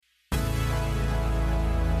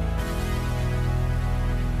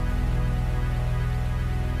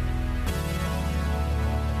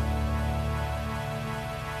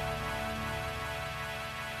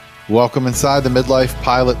Welcome inside the Midlife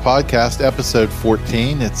Pilot Podcast, episode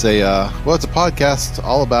 14. It's a podcast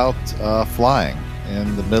all about flying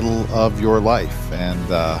in the middle of your life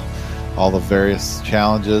and all the various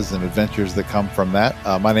challenges and adventures that come from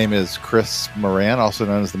that. My name is Chris Moran, also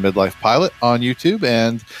known as the Midlife Pilot on YouTube,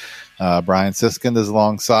 and Brian Siskind is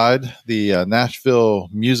alongside the Nashville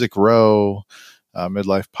Music Row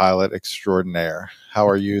Midlife Pilot extraordinaire. How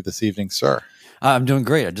are you this evening, sir? I'm doing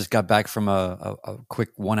great. I just got back from a quick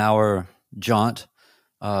 1 hour jaunt,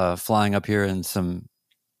 flying up here in some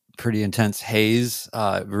pretty intense haze.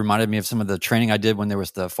 It reminded me of some of the training I did when there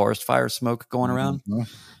was the forest fire smoke going around.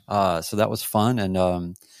 Mm-hmm. So that was fun, and a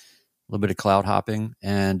little bit of cloud hopping.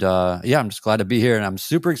 And I'm just glad to be here. And I'm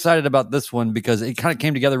super excited about this one because it kind of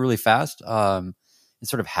came together really fast. It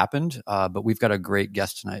sort of happened, but we've got a great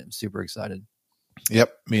guest tonight. I'm super excited.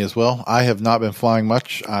 Yep, me as well. I have not been flying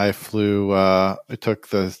much. I flew, I took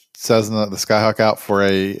the Cessna, the Skyhawk out for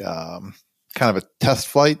a kind of a test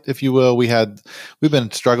flight, if you will. We've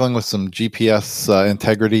been struggling with some GPS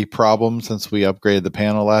integrity problems since we upgraded the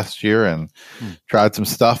panel last year and tried some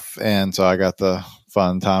stuff. And so I got the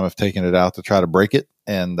fun time of taking it out to try to break it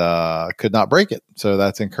and could not break it. So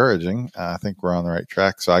that's encouraging. I think we're on the right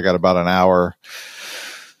track. So I got about an hour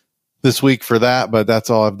this week for that, but that's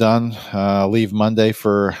all I've done. Leave Monday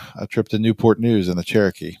for a trip to Newport News in the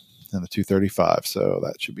Cherokee in the 235. So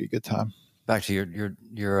that should be a good time. Back to your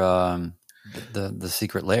the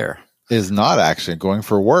secret lair. Is not actually going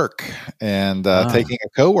for work and taking a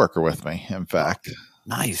coworker with me. In fact,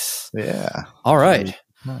 nice. Yeah. All right.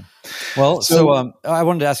 Well, so I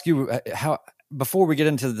wanted to ask you how before we get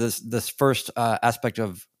into this first aspect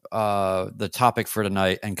of the topic for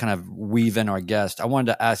tonight and kind of weave in our guest, I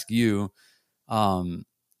wanted to ask you,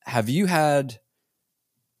 have you had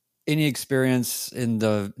any experience in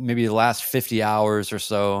maybe the last 50 hours or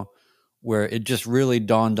so where it just really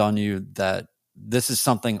dawned on you that this is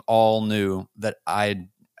something all new that I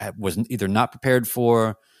was either not prepared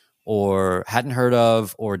for or hadn't heard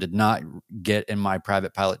of or did not get in my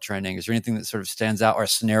private pilot training? Is there anything that sort of stands out or a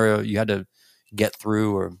scenario you had to get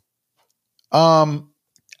through? Or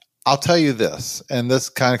I'll tell you this, and this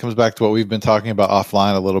kind of comes back to what we've been talking about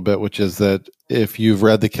offline a little bit, which is that if you've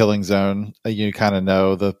read The Killing Zone, you kind of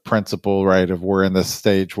know the principle, right, of we're in this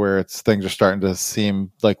stage where things are starting to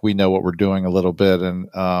seem like we know what we're doing a little bit. And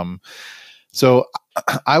so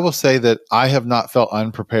I will say that I have not felt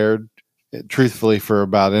unprepared, truthfully, for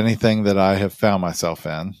about anything that I have found myself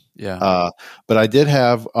in. Yeah. But I did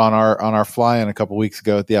have on our fly-in a couple weeks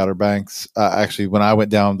ago at the Outer Banks. Actually, when I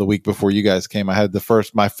went down the week before you guys came, I had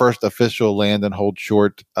my first official land and hold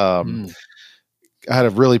short. I had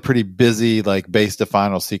a really pretty busy base to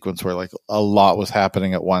final sequence where a lot was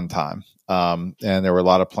happening at one time. And there were a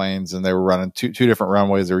lot of planes, and they were running two different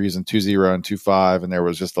runways. They were using 20 and 25, and there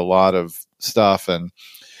was just a lot of stuff. And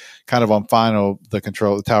kind of on final, the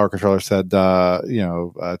tower controller said,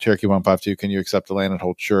 Cherokee 152, can you accept the land and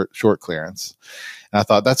hold short clearance? And I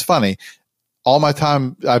thought, that's funny. All my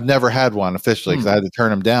time, I've never had one officially because I had to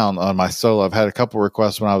turn them down on my solo. I've had a couple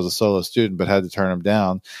requests when I was a solo student, but had to turn them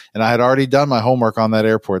down. And I had already done my homework on that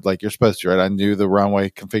airport like you're supposed to, right? I knew the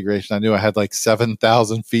runway configuration. I knew I had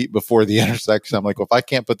 7,000 feet before the intersection. I'm like, well, if I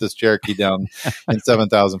can't put this Cherokee down in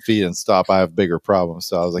 7,000 feet and stop, I have bigger problems.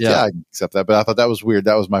 So I was like, yeah, I can accept that. But I thought that was weird.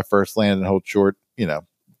 That was my first land and hold short,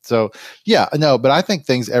 So but I think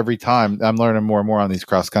things every time I'm learning more and more on these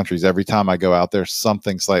cross countries. Every time I go out, there's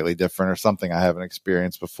something slightly different or something I haven't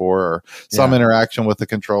experienced before or some interaction with the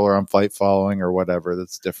controller I'm flight following or whatever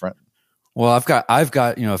that's different. Well, I've got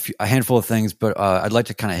a handful of things, but I'd like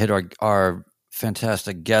to kind of hit our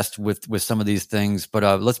fantastic guest with some of these things.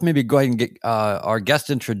 But let's maybe go ahead and get our guest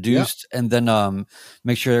introduced and then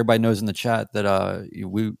make sure everybody knows in the chat that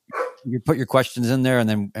you put your questions in there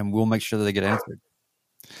and we'll make sure that they get answered.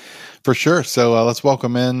 For sure. So let's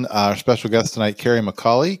welcome in our special guest tonight, Carrie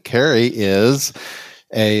McCauley. Carrie is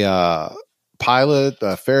a pilot,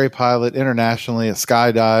 a ferry pilot internationally, a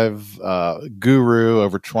skydive guru,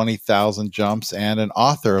 over 20,000 jumps, and an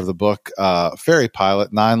author of the book Ferry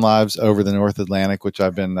Pilot, 9 Lives Over the North Atlantic, which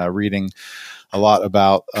I've been reading a lot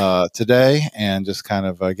about today and just kind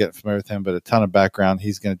of getting familiar with him, but a ton of background.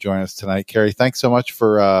 He's going to join us tonight. Carrie, thanks so much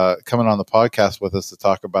for coming on the podcast with us to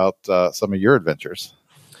talk about some of your adventures.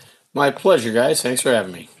 My pleasure, guys. Thanks for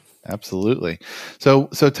having me. Absolutely. So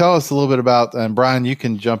tell us a little bit about, and Brian, you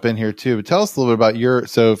can jump in here too, but tell us a little bit about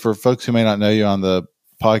so for folks who may not know you on the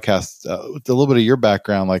podcast, a little bit of your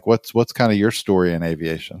background, what's kind of your story in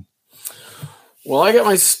aviation? Well, I got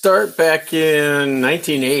my start back in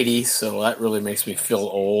 1980, so that really makes me feel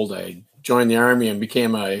old. I joined the Army and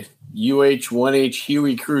became a UH-1H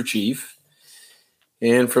Huey crew chief.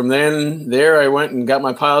 And from there, I went and got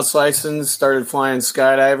my pilot's license, started flying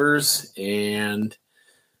skydivers, and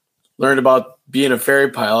learned about being a ferry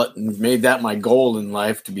pilot, and made that my goal in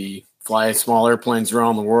life to fly small airplanes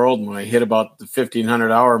around the world. And when I hit about the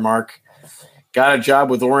 1,500 hour mark, got a job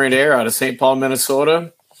with Orient Air out of St. Paul,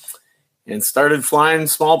 Minnesota, and started flying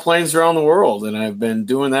small planes around the world. And I've been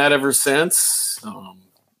doing that ever since,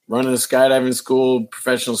 running a skydiving school,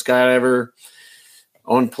 professional skydiver,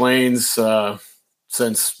 owned planes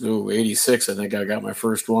since 86. I think I got my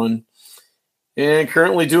first one. And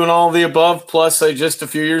currently doing all of the above. Plus, I just a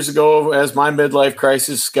few years ago, as my midlife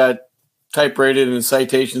crisis, got type rated in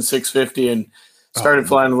Citation 650 and started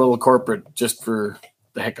flying a little corporate just for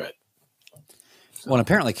the heck of it. Well, and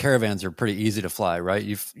apparently caravans are pretty easy to fly, right?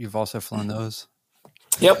 You've also flown those.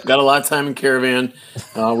 Yep, got a lot of time in caravan.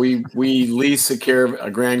 We lease a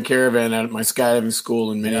Grand Caravan at my skydiving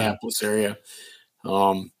school in Minneapolis area.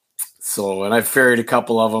 And I've ferried a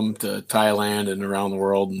couple of them to Thailand and around the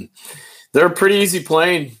world, and they're a pretty easy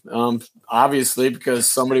plane. Obviously, because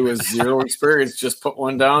somebody with zero experience just put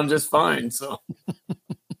one down just fine. So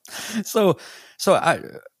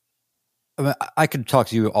I could talk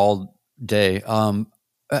to you all day.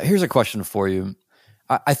 Here's a question for you.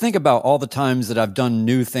 I think about all the times that I've done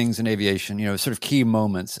new things in aviation, sort of key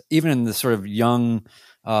moments, even in the sort of young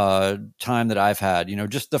time that I've had,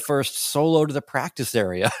 just the first solo to the practice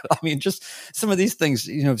area. I mean, just some of these things,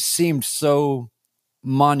 seemed so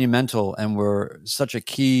monumental and were such a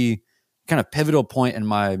key kind of pivotal point in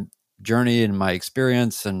my journey and my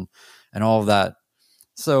experience and all of that.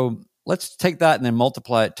 So let's take that and then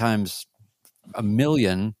multiply it times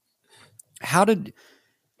 1,000,000.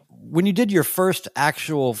 When you did your first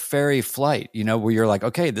actual ferry flight, where you're like,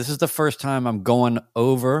 okay, this is the first time I'm going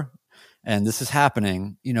over and this is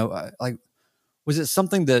happening, was it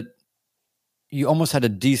something that you almost had to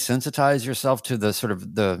desensitize yourself to the sort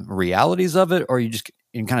of the realities of it, or you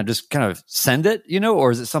kind of send it,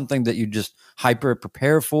 or is it something that you just hyper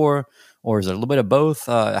prepare for, or is it a little bit of both?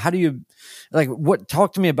 How do you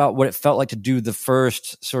talk to me about what it felt like to do the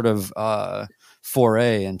first sort of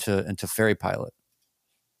foray into ferry pilot?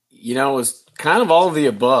 It was kind of all of the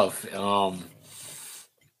above.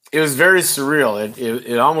 It was very surreal.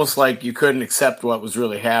 It almost like you couldn't accept what was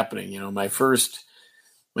really happening. My first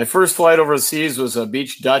flight overseas was a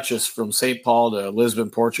Beach Duchess from St. Paul to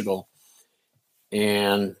Lisbon, Portugal.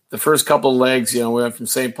 And the first couple of legs, we went from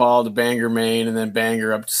St. Paul to Bangor, Maine, and then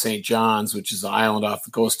Bangor up to St. John's, which is an island off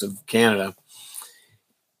the coast of Canada.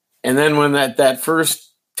 And then when that first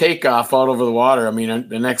takeoff out over the water,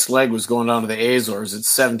 the next leg was going down to the Azores.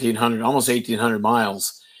 It's 1,700, almost 1,800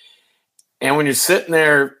 miles. And when you're sitting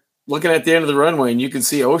there looking at the end of the runway and you can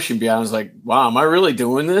see ocean beyond, I was like, wow, am I really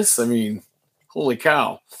doing this? Holy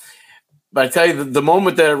cow. But I tell you, the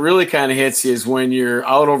moment that it really kind of hits you is when you're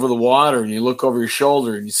out over the water and you look over your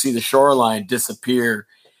shoulder and you see the shoreline disappear.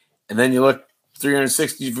 And then you look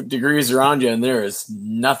 360 degrees around you and there is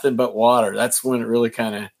nothing but water. That's when it really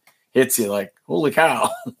kind of hits you like, holy cow.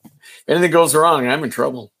 If anything goes wrong, I'm in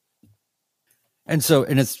trouble. And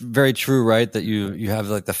it's very true, right? That you have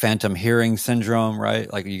like the phantom hearing syndrome,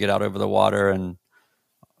 right? Like you get out over the water and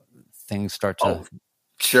things start to... Oh,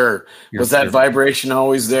 sure. Was that vibration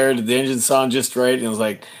always there? Did the engine sound just right? And it was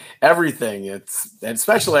like everything.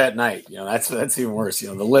 Especially at night, that's even worse.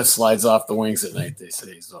 The lift slides off the wings at night, they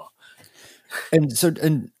say. So.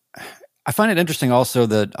 And I find it interesting also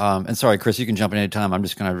that, and sorry, Chris, you can jump in anytime. I'm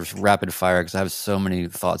just going to just rapid fire because I have so many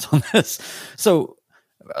thoughts on this. So,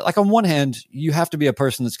 like on one hand, you have to be a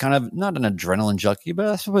person that's kind of not an adrenaline junkie, but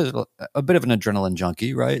I suppose a bit of an adrenaline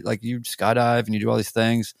junkie, right? Like you skydive and you do all these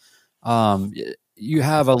things. You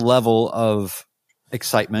have a level of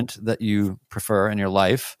excitement that you prefer in your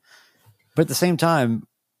life, but at the same time,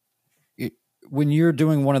 when you're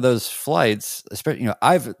doing one of those flights, especially,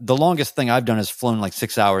 the longest thing I've done is flown like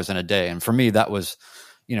 6 hours in a day. And for me, that was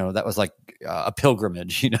like a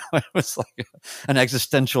pilgrimage, it was like an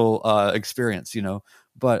existential experience,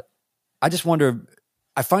 but I just wonder,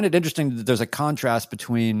 I find it interesting that there's a contrast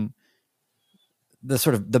between the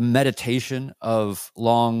sort of the meditation of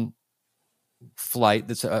long flight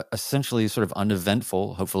that's essentially sort of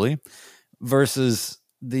uneventful, hopefully, versus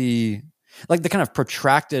the kind of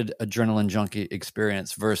protracted adrenaline junkie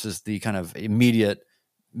experience versus the kind of immediate,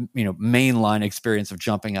 mainline experience of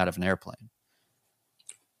jumping out of an airplane.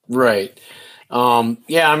 Right.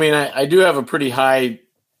 I do have a pretty high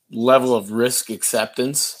level of risk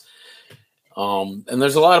acceptance. And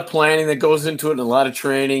there's a lot of planning that goes into it and a lot of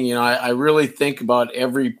training. I really think about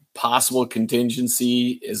every possible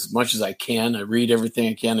contingency as much as I can. I read everything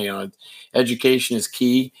I can. Education is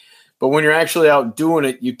key. But when you're actually out doing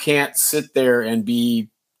it, you can't sit there and be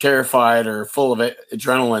terrified or full of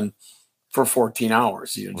adrenaline for 14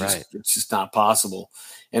 hours. Right. It's just not possible.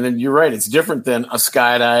 And then you're right. It's different than a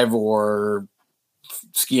skydive or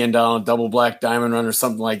skiing down a double black diamond run or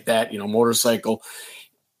something like that, motorcycle.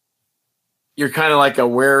 You're kind of like a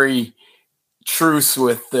wary truce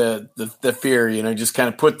with the fear, just kind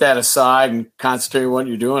of put that aside and concentrate on what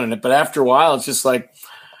you're doing in it. But after a while, it's just like,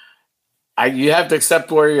 you have to accept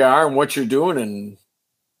where you are and what you're doing and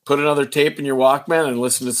put another tape in your Walkman and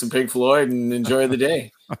listen to some Pink Floyd and enjoy the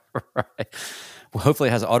day. Right. Well, hopefully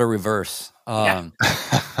it has auto reverse. Yeah.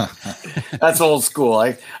 That's old school.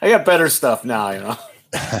 I got better stuff now,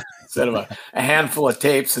 instead of a handful of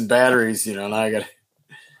tapes and batteries, now I got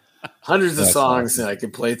hundreds of songs that I can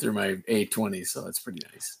play through my 820. So that's pretty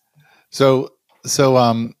nice. So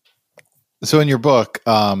in your book,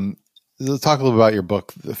 let's talk a little about your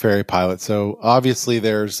book, The Ferry Pilot. So obviously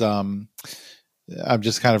there's, I've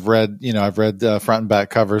just kind of read, I've read front and back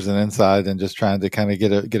covers and inside and just trying to kind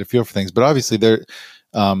of get a feel for things. But obviously there,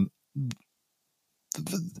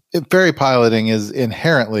 ferry piloting is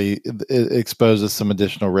inherently, it exposes some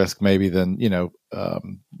additional risk maybe than,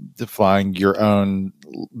 flying your own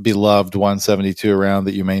beloved 172 around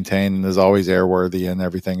that you maintain and is always airworthy and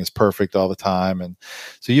everything is perfect all the time. And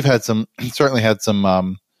so you've had certainly had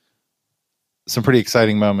some pretty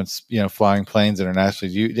exciting moments, flying planes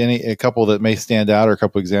internationally. A couple that may stand out, or a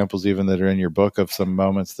couple examples even that are in your book of some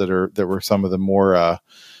moments that were some of the more,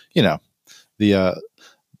 the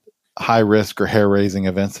high risk or hair raising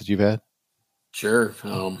events that you've had? Sure.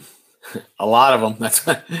 A lot of them. That's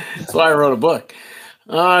why I wrote a book.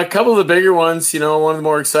 A couple of the bigger ones, one of the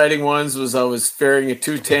more exciting ones was I was ferrying a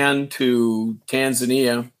 210 to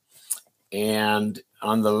Tanzania, and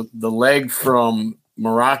on the leg from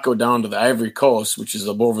Morocco down to the Ivory Coast, which is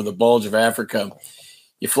up over the bulge of Africa,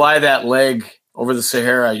 you fly that leg over the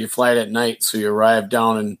Sahara, you fly it at night. So you arrive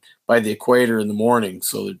down by the equator in the morning.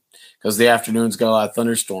 So because the afternoon's got a lot of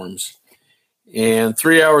thunderstorms. And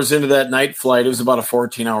 3 hours into that night flight, it was about a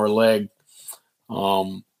 14-hour leg.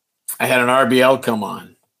 I had an RBL come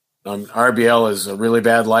on. RBL is a really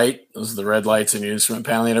bad light. Those are the red lights in your instrument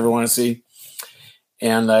panel you never want to see.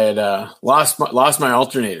 And I had lost my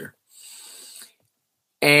alternator.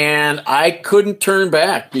 And I couldn't turn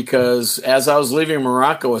back because as I was leaving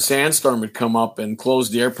Morocco, a sandstorm had come up and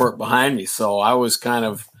closed the airport behind me. So I was kind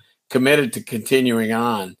of committed to continuing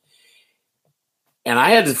on. And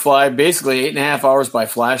I had to fly basically 8.5 hours by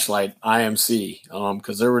flashlight IMC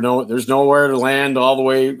because there's nowhere to land all the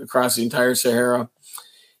way across the entire Sahara.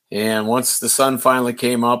 And once the sun finally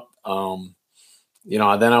came up, then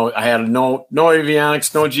I had no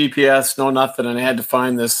avionics, no GPS, no nothing. And I had to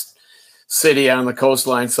find this city on the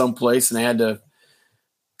coastline someplace, and I had to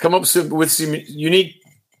come up with some unique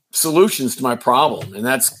solutions to my problem. And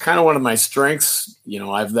that's kind of one of my strengths,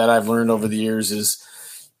 I've learned over the years is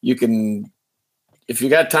if you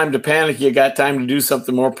got time to panic, you got time to do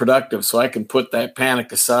something more productive. So I can put that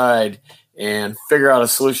panic aside and figure out a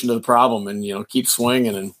solution to the problem and, keep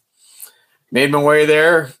swinging, and made my way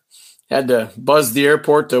there. Had to buzz the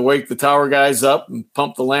airport to wake the tower guys up and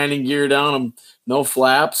pump the landing gear down and no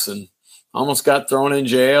flaps, and almost got thrown in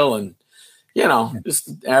jail, and, just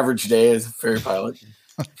an average day as a ferry pilot.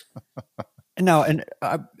 No, and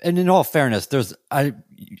in all fairness, I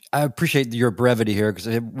appreciate your brevity here because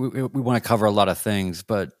we want to cover a lot of things,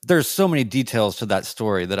 but there's so many details to that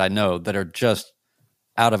story that I know that are just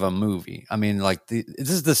out of a movie. I mean, like this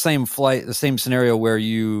is the same flight, the same scenario where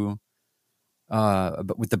you,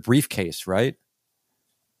 but with the briefcase, right?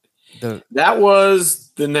 That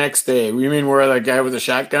was the next day. You mean where that guy with the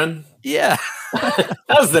shotgun? Yeah, that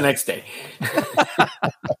was the next day.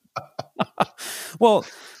 Well,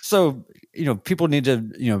 so people need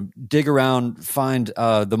to dig around, find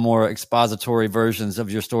the more expository versions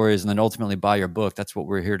of your stories, and then ultimately buy your book. That's what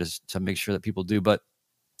we're here to make sure that people do. But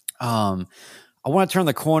I want to turn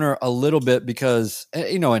the corner a little bit because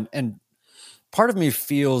and part of me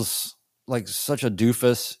feels like such a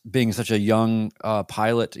doofus being such a young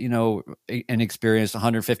pilot, inexperienced,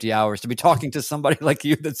 150 hours, to be talking to somebody like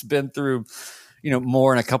you that's been through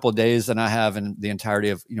more in a couple of days than I have in the entirety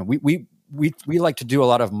of we like to do a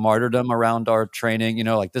lot of martyrdom around our training,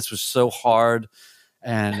 like this was so hard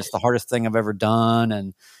and it's the hardest thing I've ever done.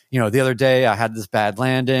 And, the other day I had this bad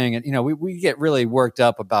landing and, we get really worked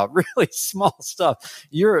up about really small stuff.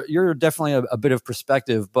 You're definitely a bit of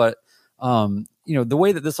perspective, but, the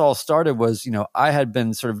way that this all started was, I had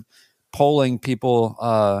been sort of polling people,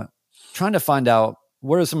 trying to find out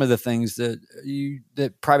what are some of the things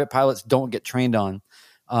that private pilots don't get trained on.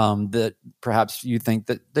 that perhaps you think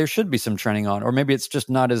that there should be some training on, or maybe it's just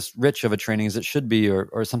not as rich of a training as it should be,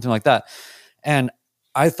 or something like that. And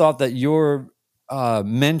I thought that your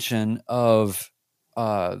mention of,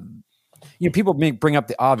 people bring up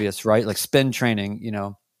the obvious, right? Like spin training,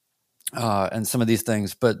 and some of these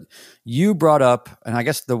things, but you brought up, and I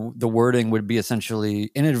guess the wording would be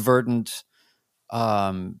essentially inadvertent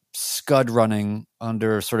scud running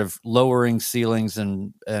under sort of lowering ceilings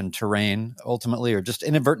and terrain ultimately, or just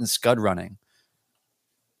inadvertent scud running.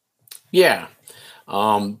 Yeah.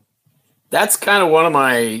 That's kind of one of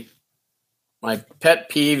my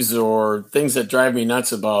pet peeves, or things that drive me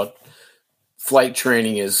nuts about flight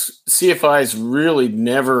training, is CFIs really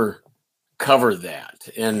never cover that.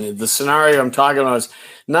 And the scenario I'm talking about is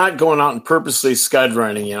not going out and purposely scud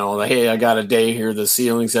running, hey, I got a day here, the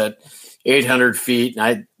ceiling's at 800 feet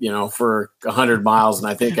and for 100 miles and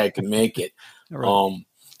I think I can make it. Right.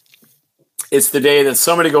 It's the day that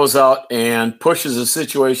somebody goes out and pushes a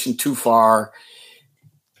situation too far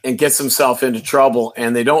and gets himself into trouble,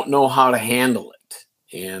 and they don't know how to handle it.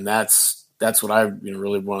 And that's what I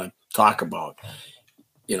really want to talk about,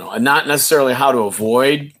 and not necessarily how to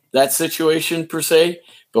avoid that situation per se,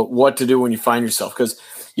 but what to do when you find yourself. Because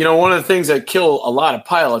one of the things that kill a lot of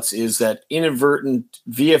pilots is that inadvertent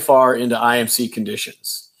VFR into IMC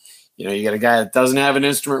conditions. You got a guy that doesn't have an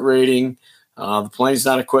instrument rating. The plane's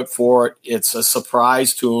not equipped for it. It's a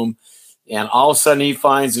surprise to him. And all of a sudden he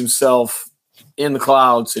finds himself in the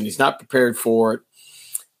clouds and he's not prepared for it.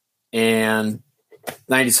 And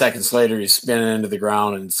 90 seconds later, he's spinning into the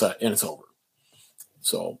ground and it's over.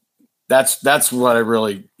 So that's what I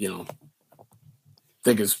really,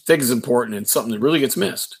 think is important, and something that really gets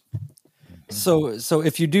missed. So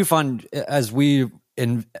if you do find, as we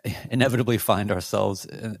inevitably find ourselves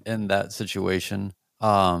in that situation,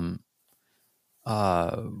 what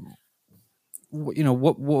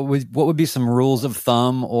would be some rules of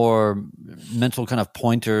thumb or mental kind of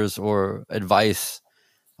pointers or advice?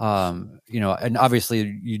 And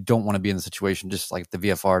obviously you don't want to be in the situation just like the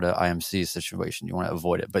VFR to IMC situation. You want to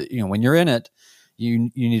avoid it, but when you're in it, you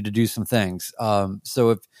need to do some things.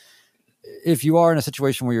 So if you are in a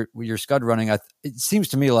situation where you're scud running, it seems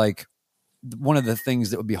to me like one of the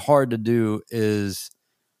things that would be hard to do is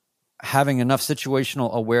having enough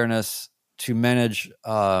situational awareness to manage,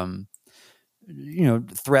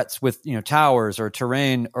 threats with, towers or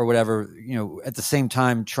terrain or whatever, at the same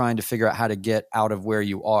time trying to figure out how to get out of where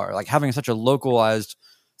you are, like having such a localized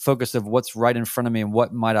focus of what's right in front of me and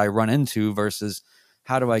what might I run into versus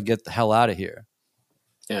how do I get the hell out of here?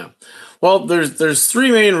 Yeah. Well, there's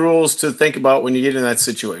three main rules to think about when you get in that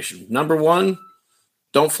situation. Number one,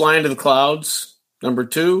 don't fly into the clouds. Number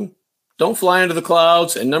two, don't fly into the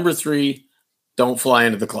clouds. And number three, don't fly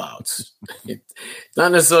into the clouds. It's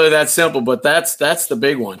not necessarily that simple, but that's the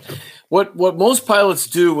big one. What most pilots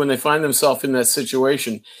do when they find themselves in that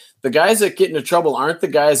situation, the guys that get into trouble aren't the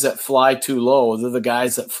guys that fly too low. They're the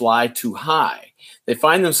guys that fly too high. They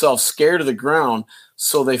find themselves scared of the ground,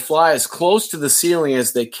 so they fly as close to the ceiling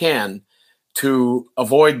as they can to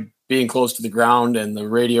avoid being close to the ground and the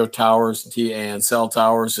radio towers and cell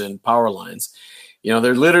towers and power lines.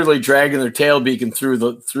 They're literally dragging their tail beacon through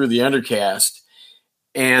the undercast.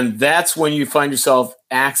 And that's when you find yourself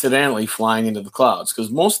accidentally flying into the clouds,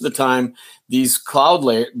 because most of the time these cloud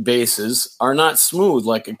bases are not smooth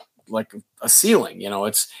like a ceiling.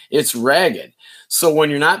 It's ragged. So when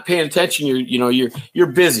you're not paying attention, you're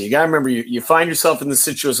busy. You got to remember, you find yourself in the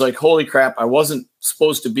situation like, holy crap, I wasn't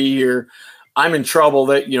supposed to be here. I'm in trouble.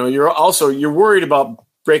 That you're worried about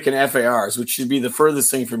breaking FARs, which should be the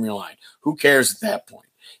furthest thing from your line. Who cares at that point?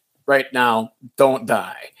 Right now, don't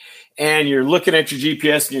die. And you're looking at your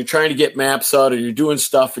GPS and you're trying to get maps out, or you're doing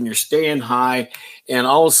stuff and you're staying high, and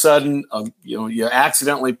all of a sudden, you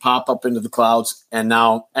accidentally pop up into the clouds, and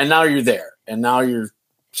now you're there, and now you're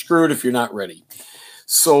screwed if you're not ready.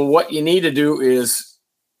 So what you need to do is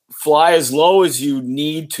fly as low as you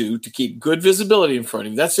need to keep good visibility in front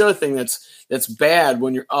of you. That's the other thing that's bad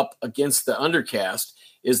when you're up against the undercast,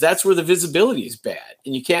 is that's where the visibility is bad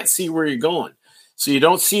and you can't see where you're going. So you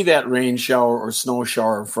don't see that rain shower or snow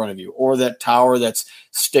shower in front of you, or that tower that's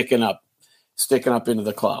sticking up into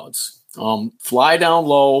the clouds. Fly down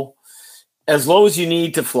low, as low as you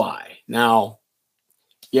need to fly. Now,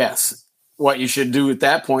 yes, what you should do at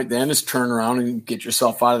that point then is turn around and get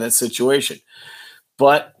yourself out of that situation.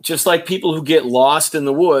 But just like people who get lost in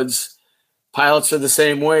the woods, pilots are the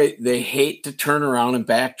same way. They hate to turn around and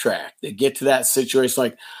backtrack. They get to that situation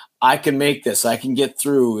like, I can make this. I can get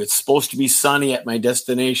through. It's supposed to be sunny at my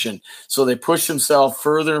destination. So they push themselves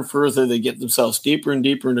further and further. They get themselves deeper and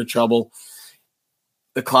deeper into trouble.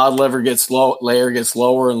 the cloud layer gets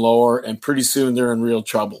lower and lower, and pretty soon they're in real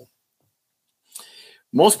trouble.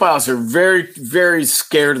 Most pilots are very, very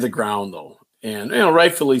scared of the ground, though, and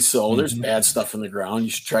rightfully so. Mm-hmm. There's bad stuff in the ground. You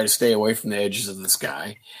should try to stay away from the edges of the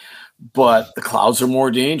sky, but the clouds are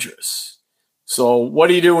more dangerous. So what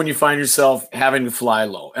do you do when you find yourself having to fly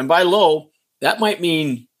low? And by low, that might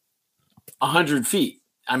mean 100 feet.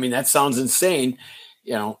 I mean, that sounds insane,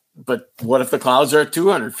 but what if the clouds are at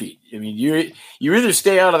 200 feet? I mean, you either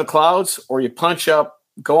stay out of the clouds or you punch up,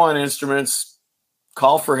 go on instruments,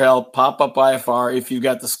 call for help, pop up IFR if you've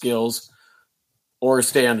got the skills, or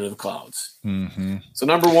stay under the clouds. Mm-hmm. So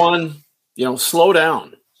number one, slow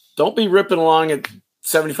down. Don't be ripping along at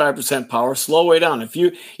 75% power. Slow way down.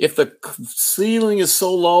 If the ceiling is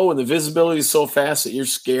so low and the visibility is so fast that you're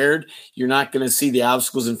scared, you're not going to see the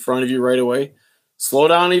obstacles in front of you right away. Slow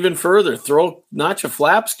down even further. Notch your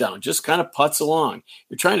flaps down. Just kind of putz along.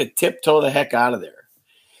 You're trying to tiptoe the heck out of there.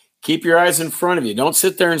 Keep your eyes in front of you. Don't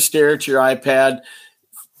sit there and stare at your iPad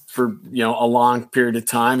for a long period of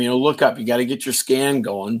time. Look up. You got to get your scan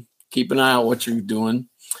going. Keep an eye on what you're doing,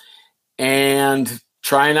 and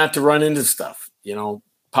try not to run into stuff.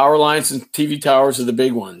 Power lines and TV towers are the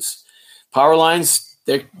big ones. Power lines,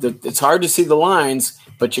 it's hard to see the lines,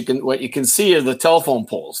 but what you can see are the telephone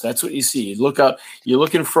poles. That's what you see. You look up, you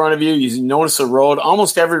look in front of you, you notice a road.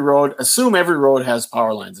 Almost every road, assume every road has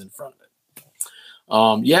power lines in front of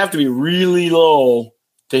it. You have to be really low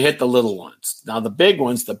to hit the little ones. Now, the big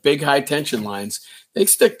ones, the big high tension lines, they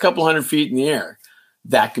stick a couple 100 feet in the air.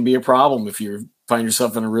 That can be a problem if you find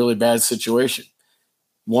yourself in a really bad situation.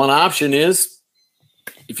 One option is,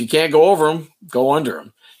 if you can't go over them, go under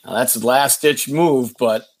them. Now, that's the last-ditch move,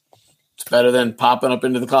 but it's better than popping up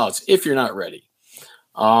into the clouds if you're not ready.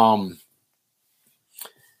 And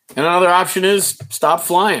another option is stop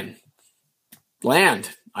flying. Land.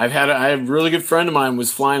 I have a really good friend of mine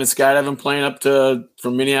was flying a skydiving plane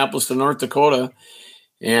from Minneapolis to North Dakota.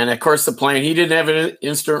 And, of course, the plane, he didn't have an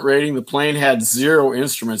instrument rating. The plane had 0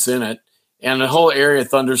 instruments in it. And the whole area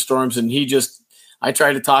thunderstorms, and I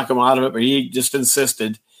tried to talk him out of it, but he just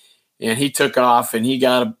insisted, and he took off, and he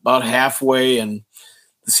got about halfway, and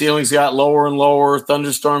the ceilings got lower and lower,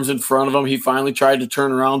 thunderstorms in front of him. He finally tried to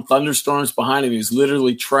turn around, thunderstorms behind him. He was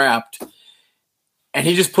literally trapped, and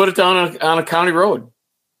he just put it down on a county road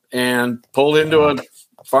and pulled into a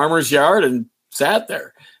farmer's yard and sat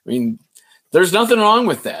there. I mean, there's nothing wrong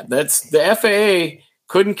with that. That's the FAA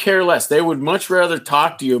couldn't care less. They would much rather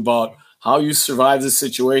talk to you about how you survive this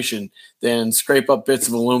situation than scrape up bits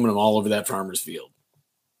of aluminum all over that farmer's field.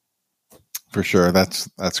 For sure. That's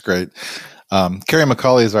great. Kerry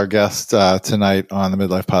McCauley is our guest tonight on the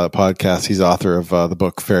Midlife Pilot podcast. He's author of the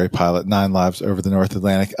book Ferry Pilot, 9 Lives Over the North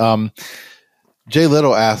Atlantic. Jay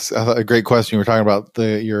Little asked a great question. You were talking about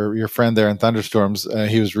your friend there in thunderstorms.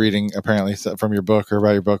 He was reading apparently from your book or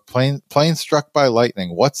about your book, Plane Struck by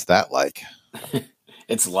Lightning. What's that like?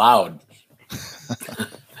 It's loud.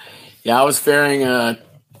 Yeah, I was ferrying a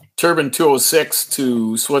Turbine 206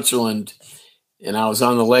 to Switzerland, and I was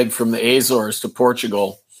on the leg from the Azores to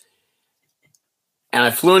Portugal. And I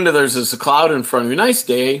flew into, there's a cloud in front of me, nice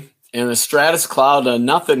day, and a stratus cloud, a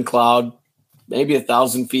nothing cloud, maybe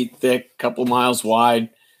 1,000 feet thick, a couple miles wide,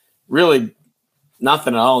 really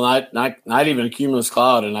nothing at all, not even a cumulus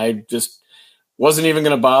cloud. And I just wasn't even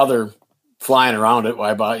going to bother flying around it.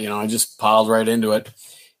 I just piled right into it.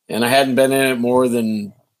 And I hadn't been in it more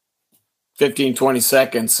than 15, 20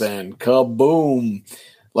 seconds, and kaboom,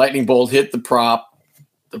 lightning bolt hit the prop.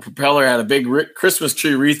 The propeller had a big Christmas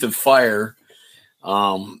tree wreath of fire.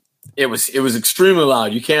 It was extremely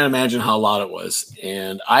loud. You can't imagine how loud it was.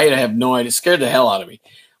 And I have no idea. It scared the hell out of me.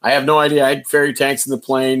 I have no idea. I had ferry tanks in the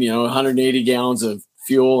plane, 180 gallons of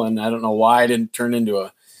fuel, and I don't know why I didn't turn into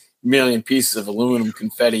a million pieces of aluminum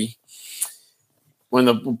confetti. When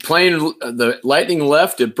the lightning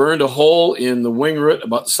left, it burned a hole in the wing root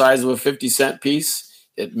about the size of a 50-cent piece.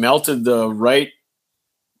 It melted the right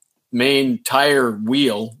main tire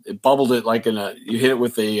wheel. It bubbled it like you hit it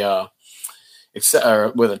with a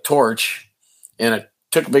torch, and it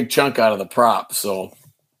took a big chunk out of the prop. So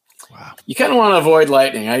wow. You kind of want to avoid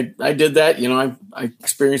lightning. I did that. I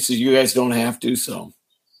experienced it. You guys don't have to. So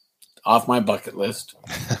off my bucket list.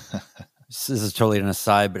 This is totally an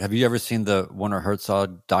aside, but have you ever seen the Werner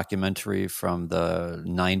Herzog documentary from the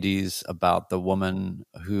 90s about the woman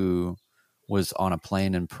who was on a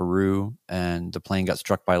plane in Peru and the plane got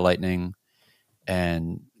struck by lightning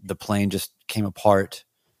and the plane just came apart?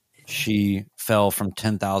 She fell from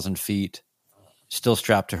 10,000 feet, still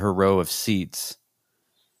strapped to her row of seats,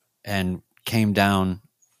 and came down,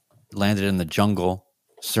 landed in the jungle,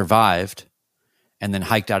 survived, and then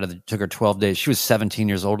hiked out took her 12 days. She was 17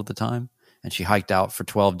 years old at the time, and she hiked out for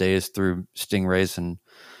 12 days through stingrays and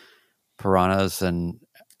piranhas and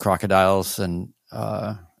crocodiles and,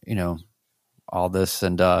 all this,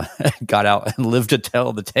 and got out and lived to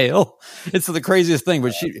tell the tale. It's the craziest thing.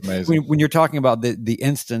 But when you're talking about the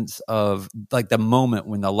instance of like the moment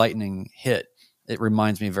when the lightning hit, it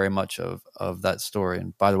reminds me very much of that story.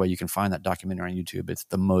 And by the way, you can find that documentary on YouTube. It's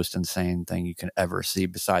the most insane thing you can ever see,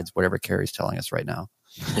 besides whatever Carrie's telling us right now.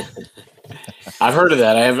 I've heard of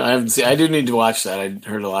that. I haven't seen. I do need to watch that. I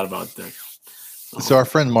heard a lot about that. So our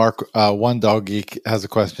friend Mark, One Dog Geek, has a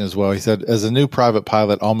question as well. He said, as a new private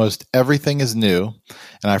pilot, almost everything is new,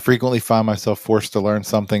 and I frequently find myself forced to learn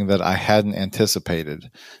something that I hadn't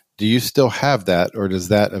anticipated. Do you still have that, or does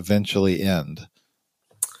that eventually end?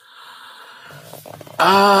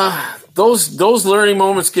 Those learning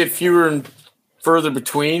moments get fewer and further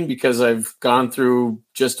between because I've gone through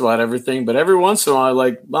just about everything. But every once in a while, I'm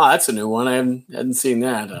like, wow, that's a new one. I hadn't seen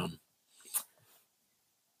that.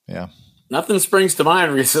 Yeah. Nothing springs to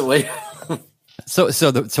mind recently. So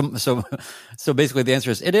basically, the answer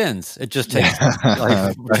is it ends. It just takes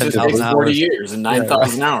like 40 years and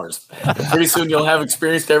 9,000 hours. Pretty soon you'll have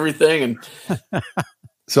experienced everything. And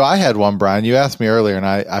so I had one, Brian. You asked me earlier, and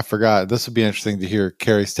I forgot. This would be interesting to hear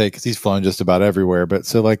Carrie's take because he's flown just about everywhere. But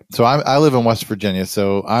so I live in West Virginia,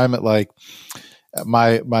 so I'm at like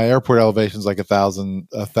my airport elevation is like 1,000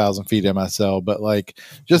 feet MSL, but like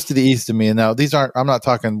just to the east of me. And now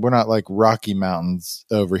we're not like Rocky Mountains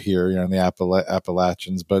over here, in the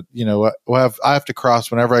Appalachians, but I have to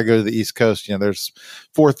cross whenever I go to the East Coast. There's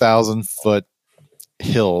 4,000 foot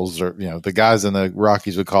hills, or the guys in the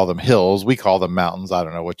Rockies would call them hills. We call them mountains. I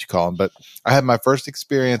don't know what you call them, but I had my first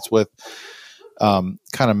experience with kind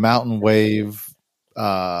of mountain wave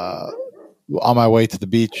on my way to the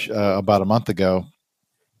beach about a month ago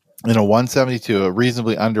in a 172, a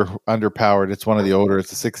reasonably underpowered. It's one of the older.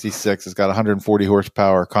 It's a 66. It's got 140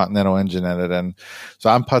 horsepower Continental engine in it. And so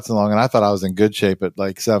I'm putzing along, and I thought I was in good shape at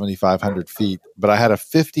like 7,500 feet, but I had a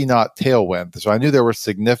 50 knot tailwind. So I knew there were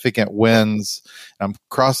significant winds. I'm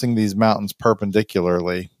crossing these mountains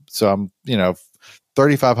perpendicularly. So I'm,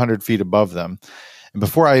 3,500 feet above them. And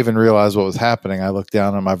before I even realized what was happening, I looked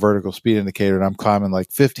down on my vertical speed indicator, and I'm climbing like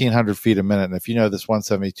 1,500 feet a minute. And if you know this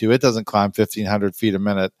 172, it doesn't climb 1,500 feet a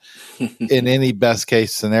minute in any best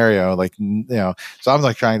case scenario. So I'm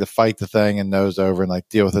like trying to fight the thing and nose over and like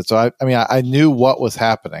deal with it. So I knew what was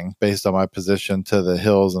happening based on my position to the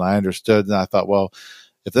hills, and I understood. And I thought, well,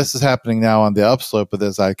 if this is happening now on the upslope of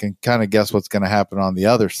this, I can kind of guess what's going to happen on the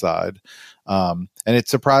other side. And it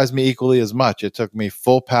surprised me equally as much. It took me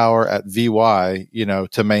full power at VY,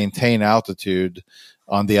 to maintain altitude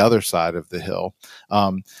on the other side of the hill.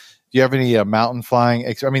 Do you have any mountain flying?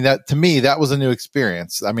 That to me, that was a new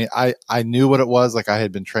experience. I knew what it was. Like I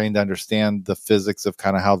had been trained to understand the physics of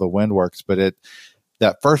kind of how the wind works, but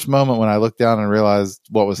that first moment when I looked down and realized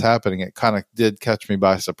what was happening, it kind of did catch me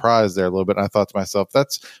by surprise there a little bit. And I thought to myself,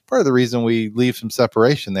 that's part of the reason we leave some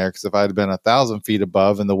separation there. Because if I had been 1,000 feet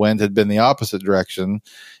above and the wind had been the opposite direction,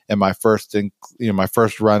 and my first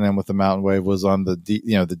run in with the mountain wave was on the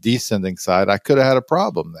descending side, I could have had a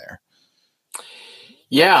problem there.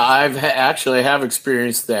 Yeah, I've actually have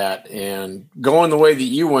experienced that, and going the way that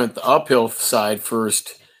you went, the uphill side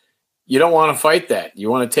first. You don't want to fight that. You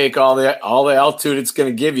want to take all the altitude it's going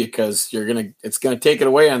to give you because it's going to take it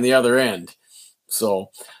away on the other end. So,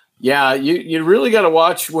 yeah, you really got to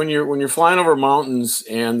watch when you're flying over mountains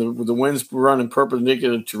and the wind's running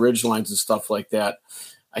perpendicular to ridge lines and stuff like that.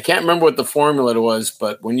 I can't remember what the formula was,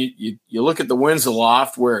 but when you look at the winds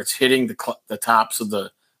aloft where it's hitting the tops of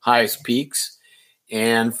the highest peaks,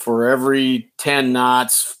 and for every 10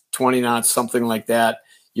 knots, 20 knots, something like that,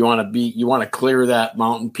 you want to clear that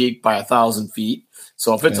mountain peak by 1,000 feet.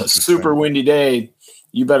 So if it's a super windy day,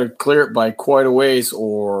 you better clear it by quite a ways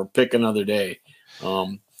or pick another day.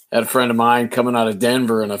 Had a friend of mine coming out of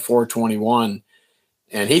Denver in a 421,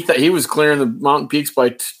 and he thought he was clearing the mountain peaks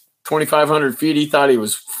by 2,500 feet. He thought he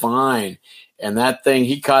was fine. And that thing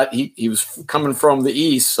he was coming from the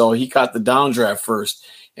east, so he caught the downdraft first,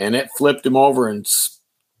 and it flipped him over and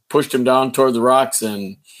pushed him down toward the rocks,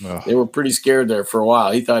 and they were pretty scared there for a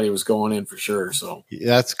while. He thought he was going in for sure. So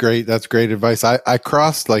that's great. That's great advice. I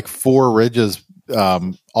crossed like 4 ridges,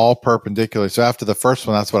 all perpendicular. So after the first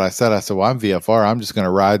one, that's what I said. I said, well, I'm VFR. I'm just going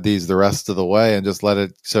to ride these the rest of the way and just let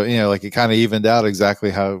it. So, like it kind of evened out exactly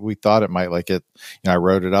how we thought it might. Like it, I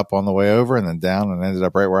rode it up on the way over and then down and ended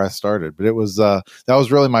up right where I started. But it was, that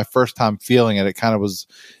was really my first time feeling it. It kind of was,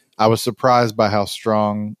 I was surprised by how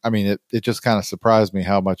strong. It just kind of surprised me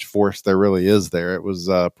how much force there really is there. It was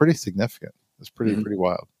pretty significant. It's pretty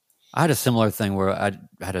wild. I had a similar thing where I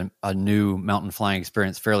had a new mountain flying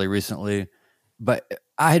experience fairly recently, but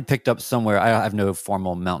I had picked up somewhere. I have no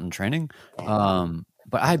formal mountain training, but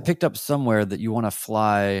I had picked up somewhere that you want to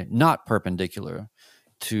fly not perpendicular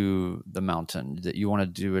to the mountain, that you want to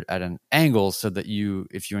do it at an angle so that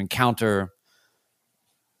if you encounter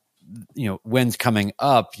winds coming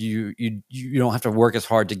up, you don't have to work as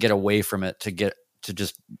hard to get away from it to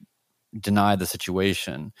just deny the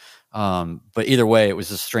situation. But either way, it was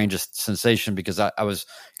the strangest sensation because I was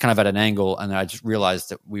kind of at an angle, and I just realized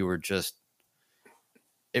that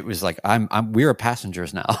it was like we're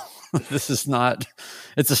passengers now. This is not.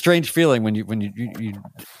 It's a strange feeling when you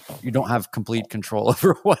don't have complete control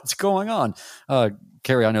over what's going on.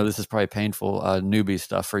 Carrie, I know this is probably painful newbie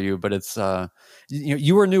stuff for you, but it's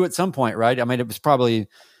you were new at some point, right? I mean, it was probably.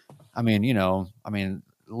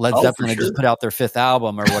 Led Zeppelin had just put out their 5th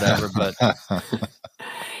album or whatever, but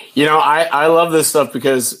I love this stuff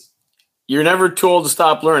because you're never told to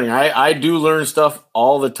stop learning. I do learn stuff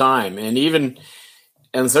all the time, and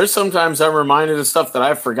there's sometimes I'm reminded of stuff that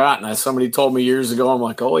I've forgotten. As somebody told me years ago, I'm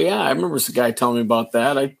like, oh yeah, I remember some guy telling me about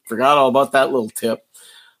that. I forgot all about that little tip.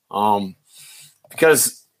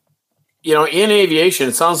 Because in aviation,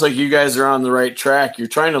 it sounds like you guys are on the right track. You're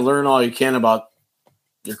trying to learn all you can about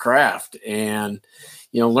your craft and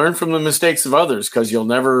learn from the mistakes of others, because you'll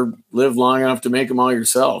never live long enough to make them all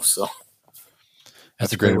yourself. So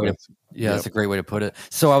that's a great way. That's a great way to put it.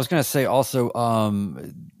 So I was going to say also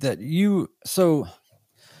that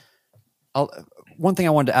one thing I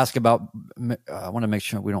wanted to ask about, I want to make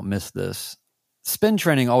sure we don't miss this. Spin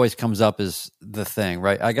training always comes up as the thing,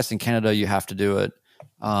 right? I guess in Canada you have to do it.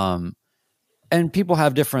 And people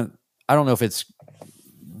have different, I don't know if it's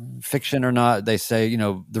fiction or not. They say,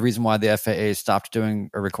 the reason why the FAA stopped doing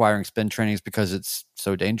or requiring spin training is because it's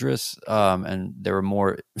so dangerous. And there were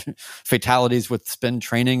more fatalities with spin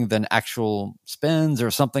training than actual spins or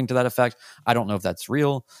something to that effect. I don't know if that's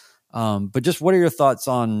real. But just what are your thoughts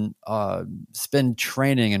on spin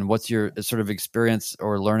training, and what's your sort of experience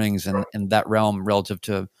or learnings in that realm relative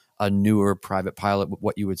to a newer private pilot?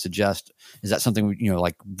 What you would suggest? Is that something,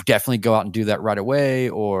 like definitely go out and do that right away,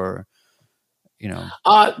 or,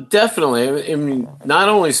 Definitely. I mean, not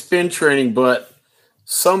only spin training, but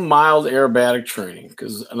some mild aerobatic training.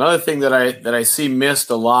 Because another thing that I see missed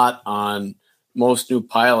a lot on most new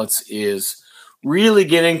pilots is really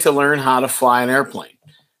getting to learn how to fly an airplane.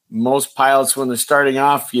 Most pilots, when they're starting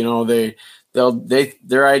off, their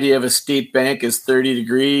idea of a steep bank is 30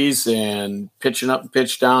 degrees and pitching up and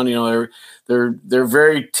pitch down. They're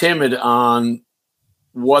very timid on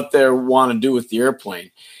what they want to do with the airplane.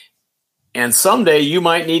 And someday you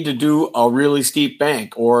might need to do a really steep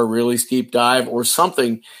bank or a really steep dive or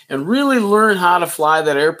something and really learn how to fly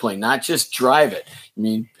that airplane, not just drive it. I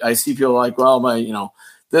mean, I see people like, well,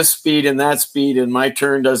 this speed and that speed and my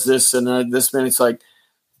turn does this and this minute. It's like,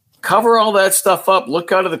 cover all that stuff up,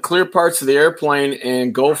 look out of the clear parts of the airplane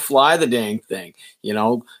and go fly the dang thing.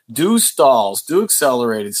 Do stalls, do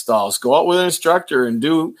accelerated stalls, go out with an instructor and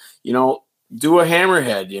do a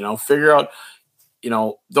hammerhead, figure out,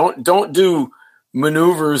 don't do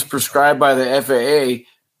maneuvers prescribed by the FAA.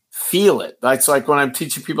 Feel it. That's like when I'm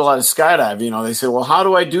teaching people how to skydive, they say, well, how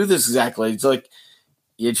do I do this exactly? It's like,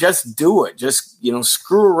 you just do it. Just,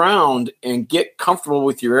 screw around and get comfortable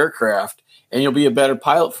with your aircraft, and you'll be a better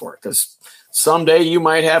pilot for it. Because someday you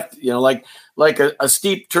might have to, like a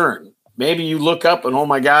steep turn. Maybe you look up and, oh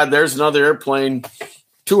my God, there's another airplane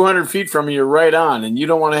 200 feet from you, you're right on. And you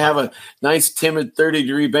don't want to have a nice, timid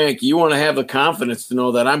 30-degree bank. You want to have the confidence to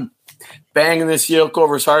know that I'm banging this yoke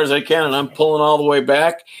over as hard as I can and I'm pulling all the way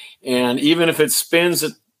back. And even if it spins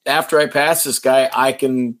after I pass this guy, I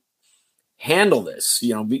can handle this.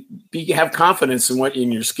 Have confidence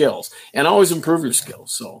in your skills and always improve your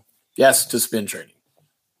skills. So yes to spin training.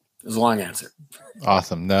 Is a long answer.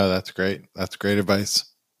 Awesome. No, that's great. That's great advice.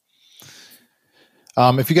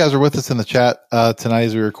 If you guys are with us in the chat tonight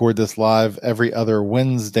as we record this live every other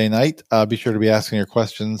Wednesday night, be sure to be asking your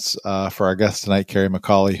questions for our guest tonight, Carrie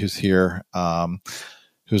McCauley, who's here,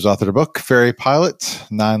 who's authored a book, Ferry Pilot,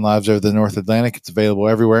 9 Lives Over the North Atlantic. It's available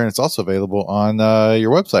everywhere, and it's also available on your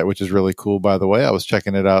website, which is really cool, by the way. I was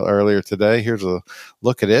checking it out earlier today. Here's a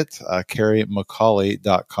look at it,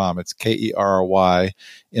 CarrieMcCauley.com. It's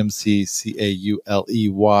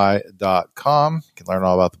KerrieMcCauley.com. You can learn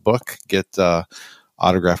all about the book, get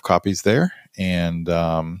autographed copies there, and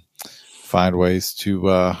find ways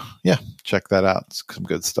to check that out. It's some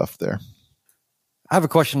good stuff there. I have a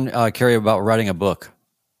question, Carrie, about writing a book.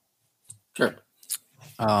 Sure.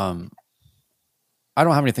 I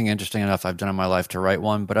don't have anything interesting enough I've done in my life to write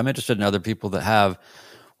one, but I'm interested in other people that have.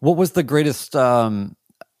 What was the greatest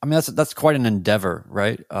I mean, that's quite an endeavor,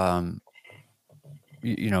 right? What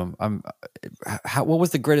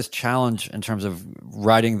was the greatest challenge in terms of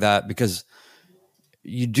writing that? Because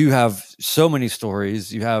you do have so many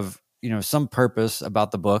stories, you have, some purpose about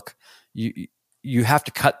the book. You have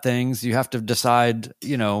to cut things, you have to decide,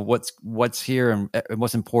 what's here and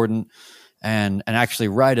what's important, and actually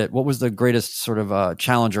write it. What was the greatest sort of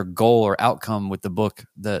challenge or goal or outcome with the book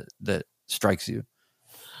that strikes you?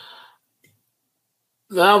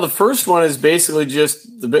 Now, the first one is basically just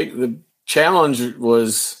the challenge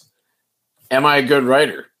was, am I a good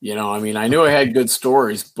writer? I knew I had good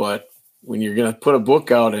stories, but when you're going to put a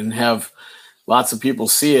book out and have lots of people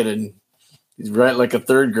see it and you write like a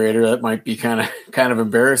third grader, that might be kind of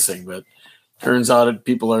embarrassing, but turns out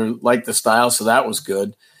people are like the style. So that was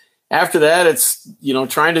good. After that, it's,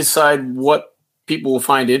 trying to decide what people will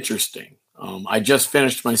find interesting. I just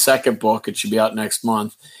finished my second book. It should be out next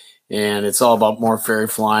month. And it's all about more ferry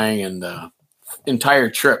flying and entire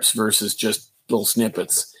trips versus just little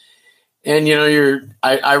snippets. And,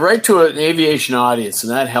 I write to an aviation audience,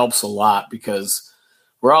 and that helps a lot because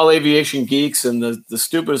we're all aviation geeks, and the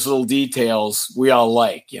stupidest little details we all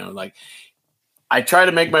like. I try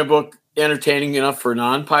to make my book entertaining enough for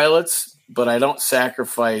non-pilots, but I don't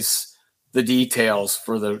sacrifice the details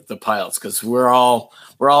for the pilots because we're all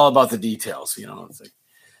about the details. It's like,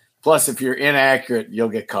 plus, if you're inaccurate, you'll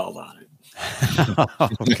get called on it.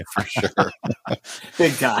 Okay, for sure.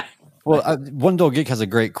 Big time. Well, One Dull Geek has a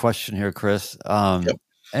great question here, Chris. Yep.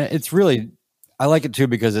 And it's really, I like it too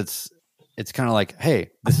because it's kind of like, hey,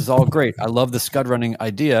 this is all great. I love the scud running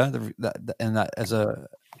idea, and that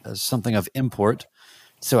as something of import.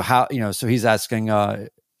 So how, so he's asking,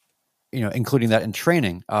 including that in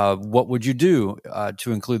training. What would you do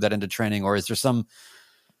to include that into training, or is there some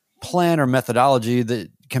plan or methodology that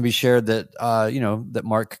can be shared that that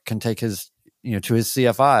Mark can take his to his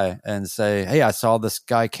CFI and say, hey, I saw this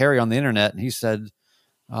guy Carey on the internet and he said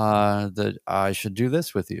that I should do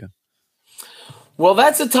this with you? Well,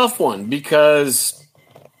 that's a tough one because,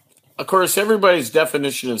 of course, everybody's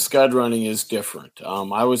definition of scud running is different.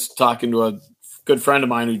 I was talking to a good friend of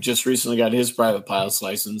mine who just recently got his private pilot's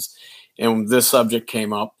license, and this subject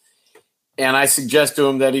came up. And I suggested to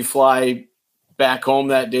him that he fly back home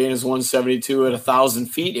that day in his 172 at 1,000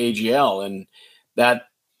 feet AGL, and that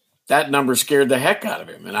number scared the heck out of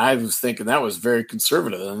him. And I was thinking that was very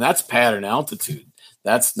conservative, and that's pattern altitude.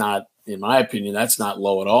 That's not, in my opinion, that's not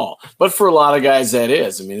low at all. But for a lot of guys, that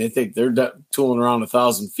is. I mean, they think they're tooling around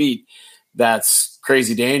 1,000 feet. That's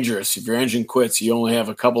crazy dangerous. If your engine quits, you only have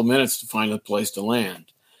a couple minutes to find a place to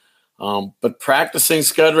land. But practicing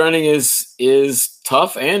scud running is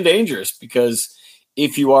tough and dangerous because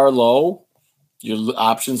if you are low, your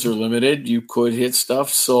options are limited. You could hit stuff.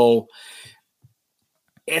 So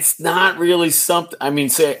it's not really something. I mean,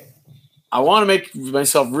 I want to make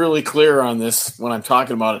myself really clear on this when I'm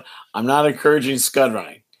talking about it. I'm not encouraging scud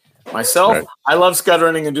running. Myself, right. I love scud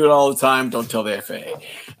running and do it all the time. Don't tell the FAA.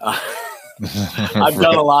 I've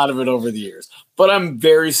done a lot of it over the years, but I'm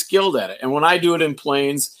very skilled at it. And when I do it in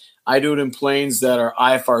planes, I do it in planes that are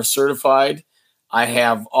IFR certified. I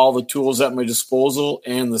have all the tools at my disposal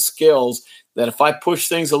and the skills that if I push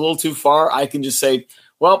things a little too far, I can just say,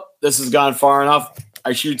 well, this has gone far enough.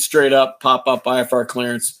 I shoot straight up, pop up IFR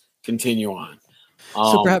clearance, continue on.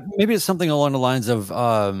 So perhaps maybe it's something along the lines of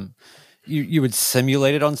you would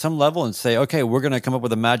simulate it on some level and say, okay, we're going to come up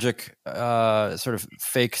with a magic sort of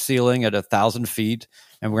fake ceiling at 1,000 feet,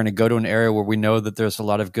 and we're going to go to an area where we know that there's a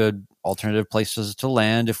lot of good alternative places to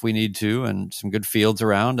land if we need to, and some good fields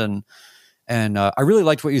around. And I really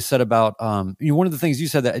liked what you said about one of the things you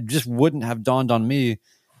said that it just wouldn't have dawned on me,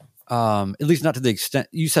 at least not to the extent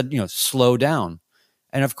you said, slow down.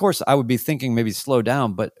 And of course, I would be thinking maybe slow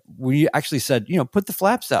down, but when you actually said, put the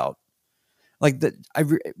flaps out, like that,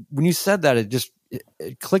 when you said that,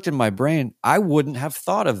 it clicked in my brain. I wouldn't have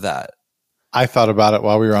thought of that. I thought about it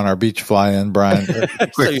while we were on our beach fly-in, Brian.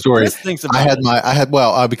 Quick story. because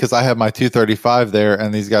I had my 235 there,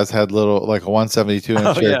 and these guys had little like a 172 and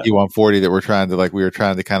Cherokee 140 that we were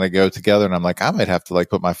trying to kind of go together. And I'm like, I might have to like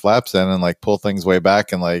put my flaps in and like pull things way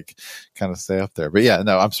back and like kind of stay up there. But yeah,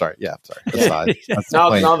 no, I'm sorry. Yeah, I'm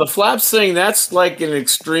sorry. Now the flaps thing, that's like an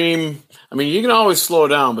extreme. I mean, you can always slow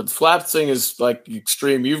down, but the flaps thing is like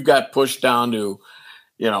extreme. You've got pushed down to,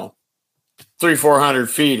 300-400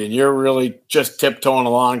 feet, and you're really just tiptoeing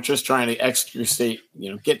along, just trying to extricate,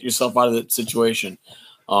 get yourself out of that situation.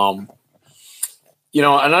 Another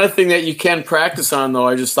thing that you can practice on, though,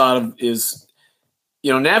 I just thought of is,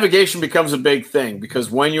 navigation becomes a big thing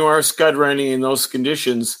because when you are scud running in those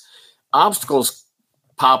conditions, obstacles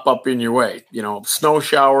pop up in your way. Snow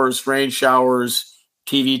showers, rain showers,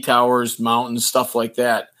 TV towers, mountains, stuff like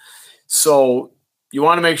that. So you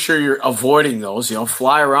want to make sure you're avoiding those,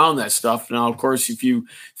 fly around that stuff. Now, of course, if you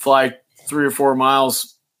fly 3 or 4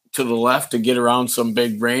 miles to the left to get around some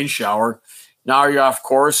big rain shower, now you're off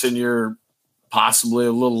course and you're possibly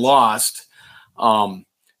a little lost.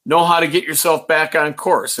 Know how to get yourself back on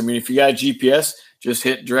course. I mean, if you got GPS, just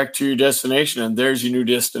hit direct to your destination and there's your new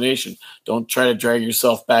destination. Don't try to drag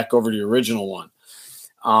yourself back over to your original one.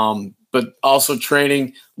 But also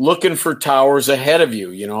training, looking for towers ahead of you.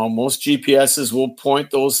 Most GPSs will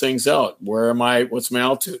point those things out. Where am I? What's my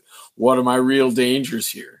altitude? What are my real dangers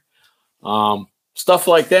here? Stuff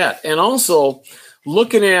like that. And also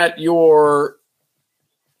looking at your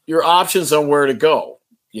options on where to go.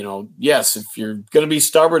 Yes, if you're going to be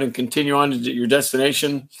stubborn and continue on to your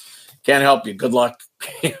destination, can't help you. Good luck.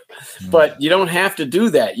 But you don't have to do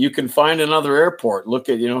that. You can find another airport. Look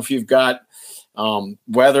at, if you've got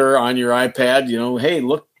weather on your iPad, hey,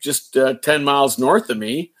 look, just 10 miles north of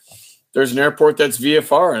me, there's an airport that's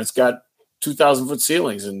VFR and it's got 2,000-foot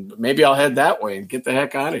ceilings, and maybe I'll head that way and get the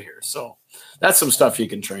heck out of here. So that's some stuff you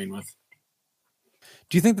can train with.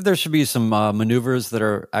 Do you think that there should be some maneuvers that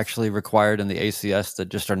are actually required in the ACS that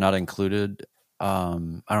just are not included? I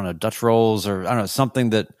don't know, Dutch rolls, or I don't know, something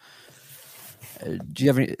that. Do you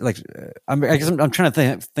have any I guess I'm trying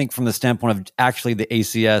to think from the standpoint of actually the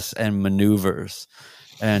ACS and maneuvers,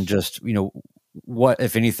 and just what,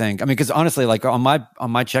 if anything. I mean, because honestly, like on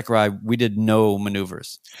my check ride, we did no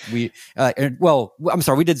maneuvers. We I'm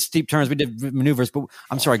sorry, we did steep turns, we did maneuvers, but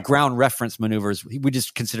I'm sorry, ground reference maneuvers. We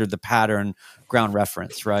just considered the pattern ground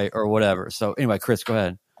reference, right, or whatever. So anyway, Chris, go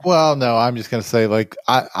ahead. Well, no, I'm just going to say,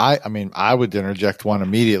 I mean, I would interject one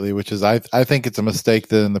immediately, which is I think it's a mistake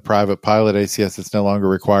that in the private pilot ACS, it's no longer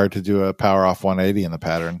required to do a power off 180 in the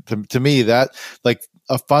pattern. To me, that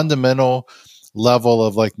a fundamental level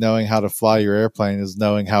of knowing how to fly your airplane is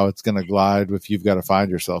knowing how it's going to glide if you've got to find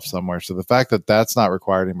yourself somewhere. So the fact that that's not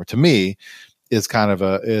required anymore, to me, is kind of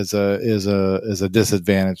a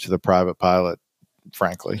disadvantage to the private pilot,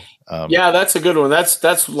 frankly. Yeah, that's a good one.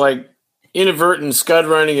 That's like. Inadvertent scud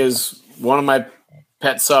running is one of my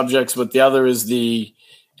pet subjects, but the other is the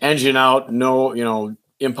engine out,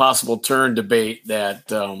 impossible turn debate that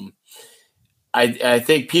I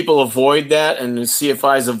think people avoid that, and the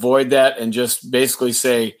CFIs avoid that, and just basically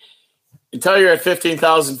say, until you're at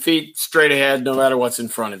 15,000 feet straight ahead, no matter what's in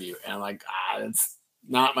front of you. And I'm like, that's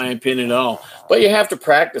not my opinion at all. But you have to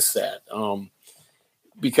practice that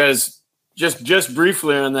because just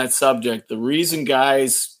briefly on that subject, the reason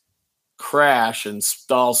guys crash and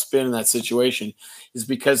stall spin in that situation is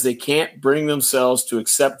because they can't bring themselves to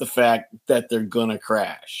accept the fact that they're going to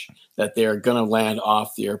crash, that they're going to land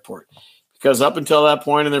off the airport. Because up until that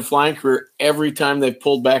point in their flying career, every time they've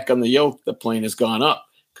pulled back on the yoke, the plane has gone up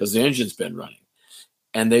because the engine's been running.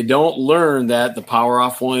 And they don't learn that the power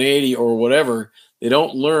off 180 or whatever, they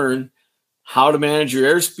don't learn how to manage your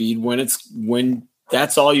airspeed when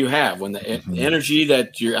that's all you have, when the energy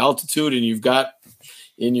that your altitude and you've got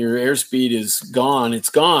in your airspeed is gone,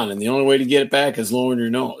 it's gone. And the only way to get it back is lowering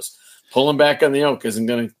your nose. Pulling back on the yoke isn't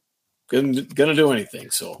going to do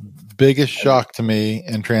anything. So biggest shock to me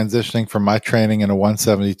in transitioning from my training in a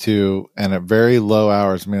 172 and at very low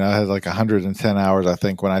hours. I mean, I had 110 hours, I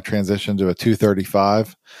think, when I transitioned to a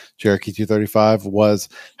 235, Cherokee 235, was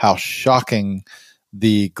how shocking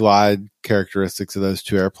the glide characteristics of those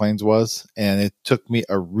two airplanes was. And it took me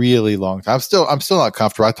a really long time. I'm still not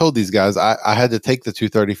comfortable. I told these guys I had to take the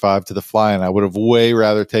 235 to the fly, and I would have way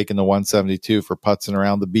rather taken the 172 for putzing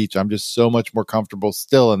around the beach. I'm just so much more comfortable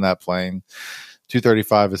still in that plane.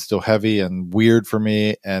 235 is still heavy and weird for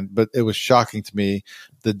me, but it was shocking to me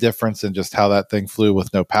the difference in just how that thing flew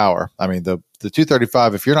with no power. I mean, the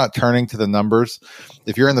 235, if you're not turning to the numbers,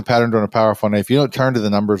 if you're in the pattern doing a power 180, if you don't turn to the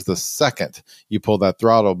numbers the second you pull that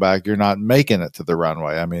throttle back, you're not making it to the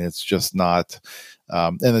runway. I mean, it's just not.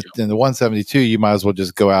 In the 172, you might as well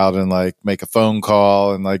just go out and make a phone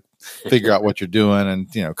call and figure out what you're doing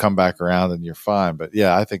and come back around and you're fine. But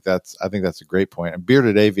yeah, I think that's a great point. And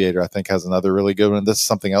Bearded Aviator, I think, has another really good one. This is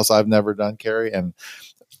something else I've never done, Carrie. And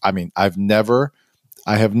I mean, I have never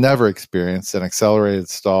experienced an accelerated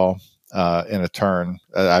stall in a turn.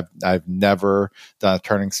 I've never done a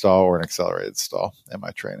turning stall or an accelerated stall in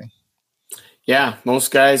my training. Yeah,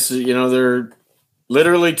 most guys, they're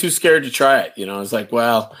literally too scared to try it. It's like,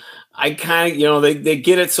 well, I kind of, they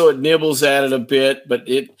get it so it nibbles at it a bit, but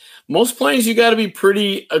most planes you got to be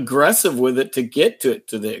pretty aggressive with it to get to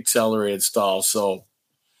the accelerated stall. So,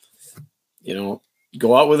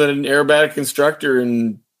 go out with an aerobatic instructor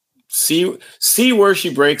and see where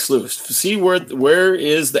she breaks loose. See where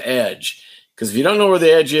is the edge, because if you don't know where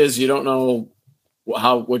the edge is, you don't know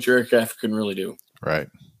what your aircraft can really do. Right.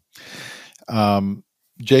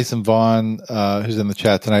 Jason Vaughn, who's in the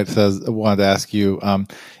chat tonight, wanted to ask you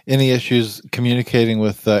any issues communicating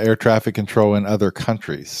with air traffic control in other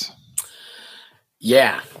countries?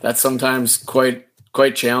 Yeah, that's sometimes quite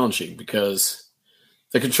challenging because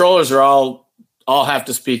the controllers are all have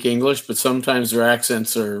to speak English, but sometimes their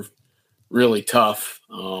accents are really tough.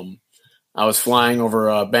 I was flying over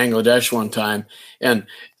Bangladesh one time, and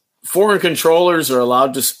foreign controllers are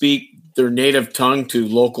allowed to speak their native tongue to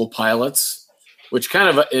local pilots, which kind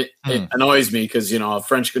of it annoys me because a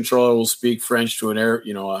French controller will speak French to an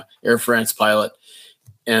Air France pilot,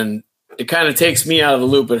 and it kind of takes me out of the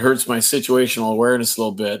loop. It hurts my situational awareness a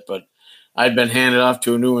little bit, but I'd been handed off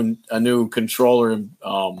to a new controller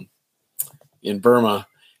in Burma,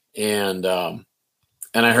 and I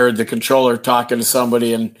heard the controller talking to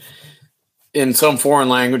somebody in some foreign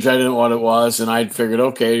language. I didn't know what it was, and I figured,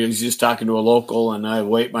 okay, he's just talking to a local, and I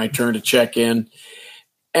wait my turn to check in.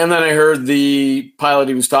 And then I heard the pilot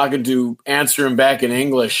he was talking to answer him back in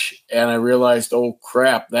English, and I realized, oh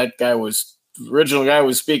crap, the original guy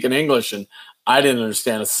was speaking English, and I didn't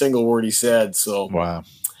understand a single word he said. So wow.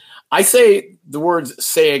 I say the words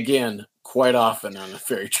 "say again" quite often on a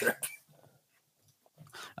ferry trip.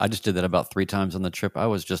 I just did that about 3 times on the trip I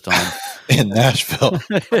was just on in Nashville.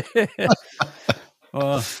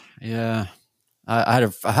 Well, yeah, I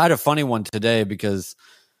had a funny one today because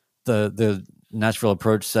the Nashville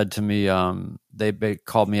approach said to me, they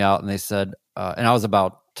called me out and they said, and I was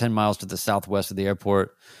about 10 miles to the southwest of the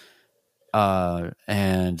airport,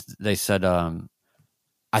 and they said,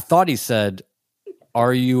 I thought he said,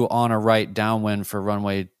 "Are you on a right downwind for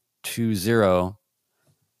runway 20?"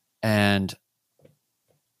 And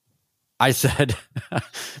I said,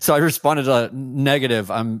 so I responded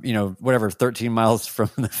negative. I'm, 13 miles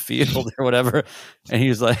from the field or whatever. And he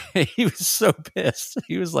was like, he was so pissed.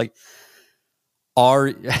 He was like, how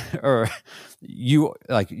do you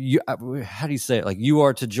say it? Like, you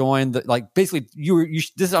are to join basically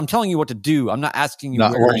I'm telling you what to do. I'm not asking you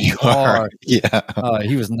not where you are. Yeah.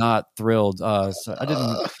 He was not thrilled. So I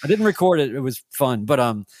didn't record it. It was fun. But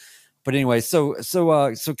anyway, so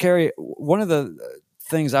Carrie, one of the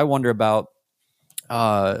things I wonder about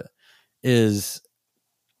is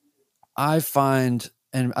I find,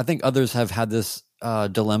 and I think others have had this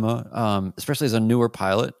dilemma, especially as a newer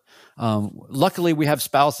pilot. Luckily, we have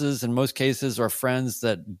spouses in most cases or friends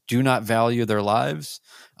that do not value their lives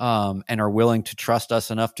and are willing to trust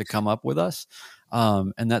us enough to come up with us.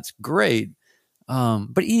 And that's great.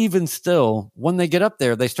 But even still, when they get up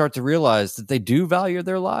there, they start to realize that they do value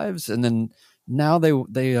their lives. And then now they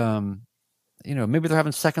maybe they're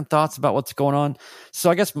having second thoughts about what's going on.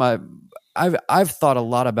 So I guess I've thought a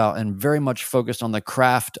lot about and very much focused on the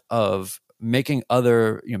craft of making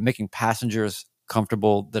making passengers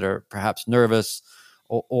comfortable that are perhaps nervous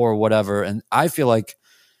or whatever. And I feel like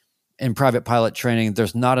in private pilot training,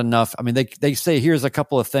 there's not enough. I mean, they say, here's a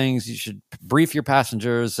couple of things you should brief your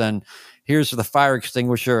passengers, and here's the fire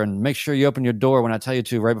extinguisher, and make sure you open your door when I tell you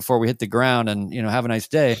to right before we hit the ground, and have a nice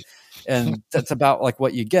day. And that's about like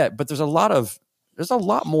what you get. But there's a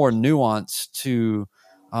lot more nuance to.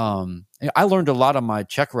 I learned a lot on my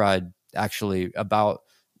check ride actually about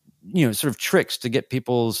sort of tricks to get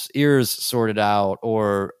people's ears sorted out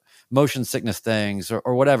or motion sickness things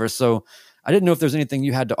or whatever. So I didn't know if there's anything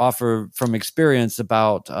you had to offer from experience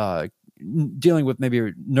about dealing with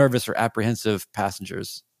maybe nervous or apprehensive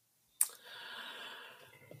passengers.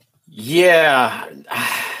 Yeah.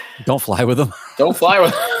 Don't fly with them. Don't fly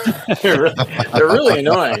with them. They're really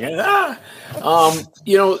annoying.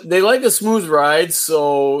 They like a smooth ride.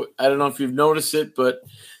 So I don't know if you've noticed it, but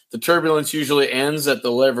the turbulence usually ends at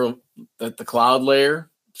the cloud layer.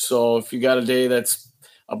 So if you got a day that's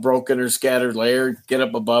a broken or scattered layer, get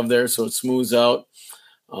up above there so it smooths out.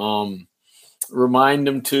 Remind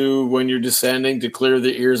them to, when you're descending, to clear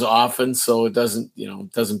the ears often so it doesn't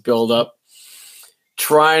build up.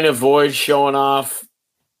 Try and avoid showing off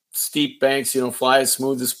steep banks, fly as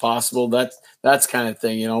smooth as possible. That's kind of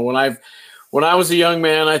thing. When I was a young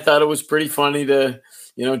man, I thought it was pretty funny to,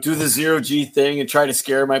 do the 0G thing and try to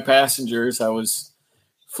scare my passengers. I was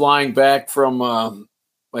flying back from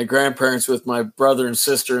my grandparents with my brother and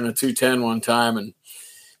sister in a 210 one time and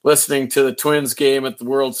listening to the Twins game at the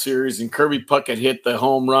World Series, and Kirby Puckett hit the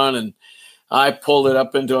home run, and I pulled it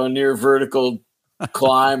up into a near vertical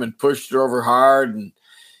climb and pushed it over hard. And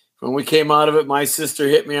when we came out of it, my sister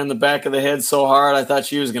hit me on the back of the head so hard I thought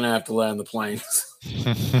she was going to have to land the plane.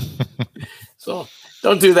 So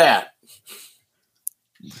don't do that.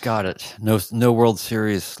 Got it. No World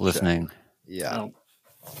Series listening. Yeah.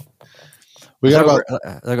 We got over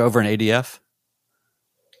an ADF.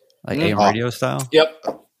 like AM radio style. Yep.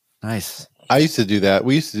 Nice. I used to do that.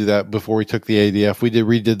 We used to do that before we took the ADF. We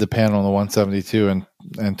redid the panel on the 172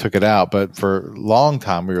 and took it out. But for a long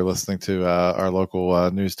time, we were listening to our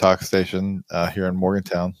local news talk station here in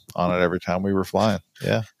Morgantown on it every time we were flying.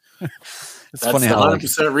 Yeah. That's funny the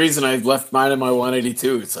 100% reason I left mine in my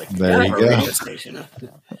 182. It's like, there you go. Station.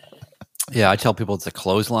 Yeah, I tell people it's a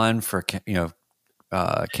clothesline for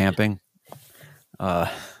camping.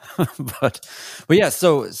 But yeah.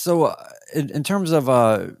 So in terms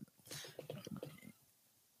of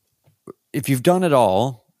if you've done it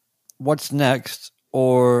all, what's next,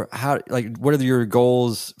 or what are your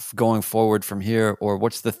goals going forward from here, or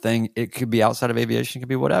what's the thing? It could be outside of aviation, it could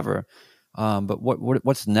be whatever. But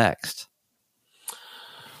what's next?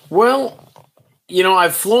 Well,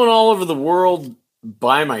 I've flown all over the world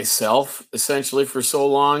by myself essentially for so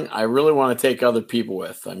long. I really want to take other people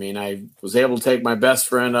with. I mean, I was able to take my best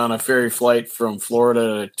friend on a ferry flight from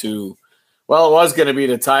Florida to, well, it was going to be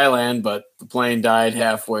to Thailand, but the plane died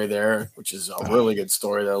halfway there, which is a really good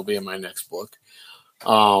story. That'll be in my next book.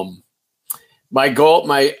 My goal,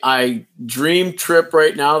 my dream trip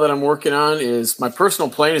right now that I'm working on is my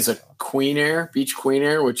personal plane is a Queen Air, Beech Queen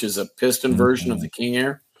Air, which is a piston version of the King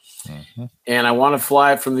Air. Mm-hmm. And I want to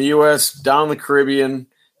fly from the U.S. down the Caribbean,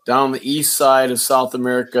 down the east side of South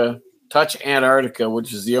America, touch Antarctica,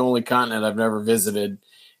 which is the only continent I've never visited,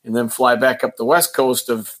 and then fly back up the west coast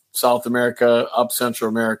of South America, up Central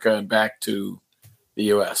America, and back to the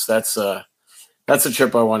U.S. That's a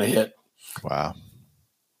trip I want to hit. Wow.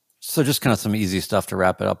 So just kind of some easy stuff to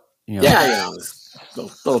wrap it up. Yeah,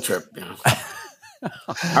 little trip.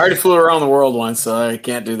 I already flew around the world once, so I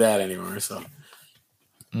can't do that anymore. So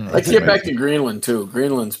I'd like to get back to Greenland too.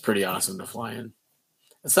 Greenland's pretty awesome to fly in.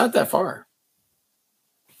 It's not that far.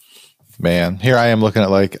 Man, here I am looking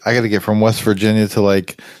at I got to get from West Virginia to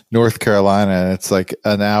North Carolina, and it's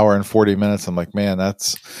an hour and 40 minutes. I'm like, man,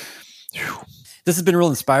 that's. Whew. This has been real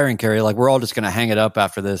inspiring, Kerry. We're all just going to hang it up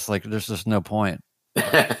after this. There's just no point.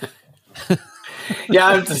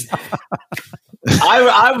 Yeah,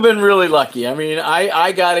 I've been really lucky. I mean,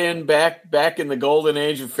 I got in back in the golden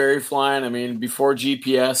age of ferry flying. I mean, before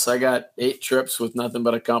GPS, I got 8 trips with nothing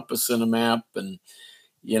but a compass and a map, and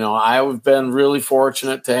I've been really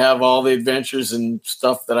fortunate to have all the adventures and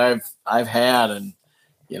stuff that I've had, and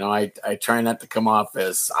I try not to come off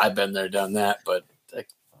as I've been there, done that, but I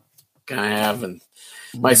kind of have. And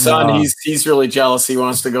my son, he's really jealous. He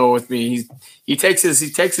wants to go with me. He takes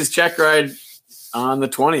his check ride on the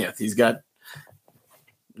 20th. He's got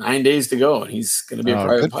 9 days to go, and he's going to be a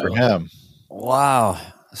private pilot. For him. Wow.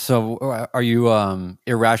 So are you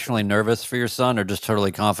irrationally nervous for your son, or just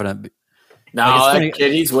totally confident? No, that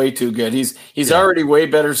kid, he's way too good. He's already way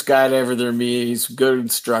better skydiver than me. He's a good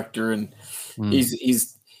instructor, and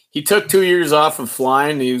he took 2 years off of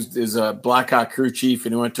flying. He was a Black Hawk crew chief,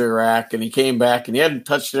 and he went to Iraq, and he came back, and he hadn't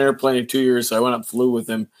touched an airplane in 2 years. So I went up, flew with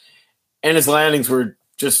him, and his landings were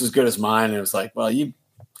just as good as mine. And it was like, well, you're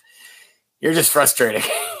just frustrating.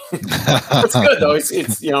 It's good though.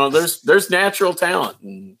 It's there's natural talent,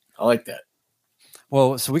 and I like that.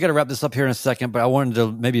 Well, so we got to wrap this up here in a second, but I wanted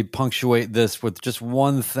to maybe punctuate this with just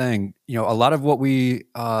one thing. A lot of what we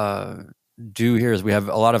do here is we have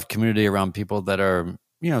a lot of community around people that are,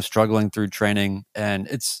 struggling through training, and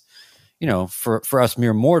it's, for us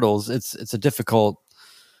mere mortals, it's a difficult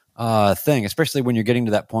thing, especially when you're getting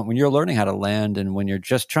to that point when you're learning how to land, and when you're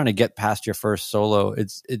just trying to get past your first solo.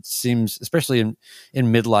 It seems, especially in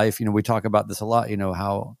midlife, we talk about this a lot.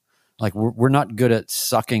 How we're not good at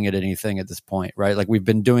sucking at anything at this point, right? We've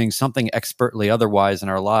been doing something expertly otherwise in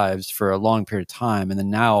our lives for a long period of time, and then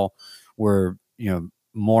now we're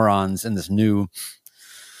morons in this new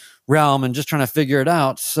realm and just trying to figure it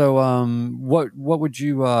out. So what would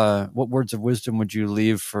you what words of wisdom would you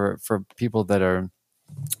leave for people that are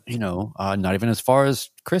not even as far as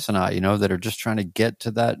Chris and I, that are just trying to get to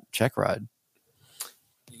that check ride?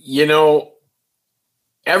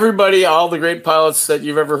 Everybody, all the great pilots that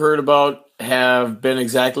you've ever heard about have been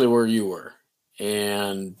exactly where you were.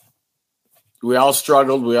 And we all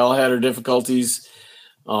struggled. We all had our difficulties.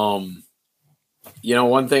 One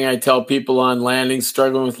thing I tell people on landings,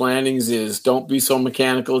 struggling with landings, is don't be so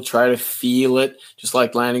mechanical. Try to feel it, just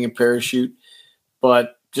like landing a parachute.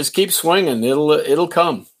 But just keep swinging. It'll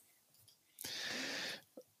come.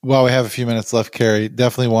 Well, we have a few minutes left, Kerry.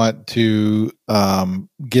 Definitely want to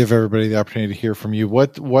give everybody the opportunity to hear from you.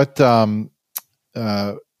 What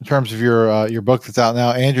in terms of your book that's out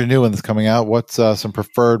now and your new one that's coming out, what's some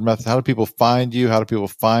preferred methods? How do people find you? How do people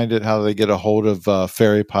find it? How do they get a hold of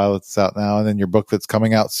Ferry Pilots out now, and then your book that's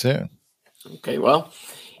coming out soon? Okay, well,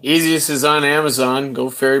 easiest is on Amazon. Go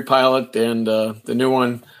Ferry Pilot, and the new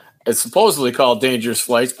one, it's supposedly called Dangerous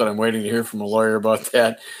Flights, but I'm waiting to hear from a lawyer about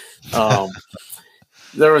that.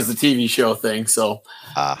 There was the TV show thing. So,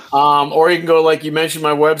 or you can go, like you mentioned,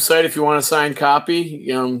 my website, if you want a signed copy.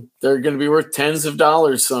 They're going to be worth tens of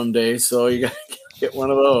dollars someday. So you got to get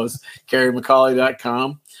one of those,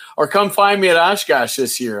 CarrieMcCauley.com. Or come find me at Oshkosh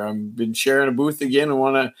this year. I've been sharing a booth again.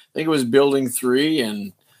 I think it was Building 3,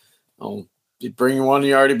 and I'll bring you one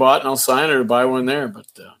you already bought, and I'll sign it or buy one there. But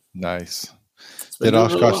nice. Did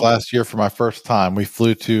Oshkosh last year for my first time. We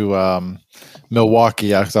flew to Milwaukee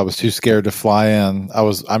because I was too scared to fly in. I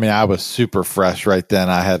was super fresh right then.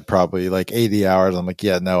 I had probably like 80 hours. I'm like,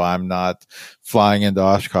 yeah, no, I'm not flying into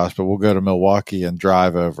Oshkosh, but we'll go to Milwaukee and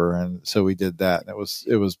drive over. And so we did that. And it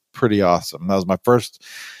was pretty awesome. That was my first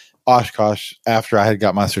Oshkosh after I had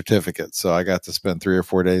got my certificate. So I got to spend 3 or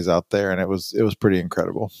 4 days out there, and it was pretty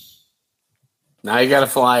incredible. Now you got to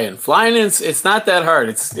fly in. Flying in, it's not that hard.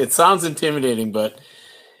 It sounds intimidating, but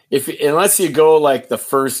unless you go like the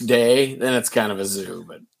first day, then it's kind of a zoo.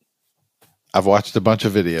 But I've watched a bunch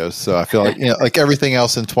of videos, so I feel like like everything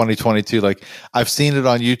else in 2022, like I've seen it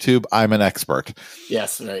on YouTube. I'm an expert.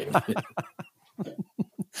 Yes, right.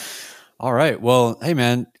 All right. Well, hey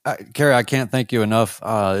man, Carrie, I can't thank you enough.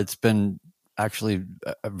 It's been actually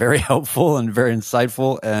very helpful and very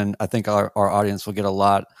insightful, and I think our audience will get a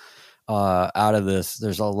lot out of this.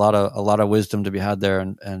 There's a lot of wisdom to be had there,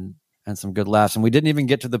 and some good laughs. And we didn't even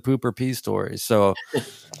get to the poop or pee story, so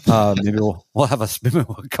maybe we'll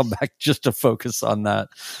come back just to focus on that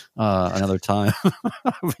another time.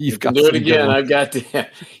 You can do it again. I've got to.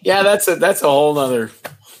 Yeah, that's a whole nother.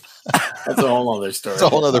 That's a whole other story. It's a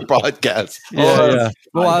whole other podcast. Yeah.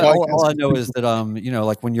 Well, all I know is that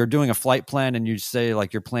like when you're doing a flight plan and you say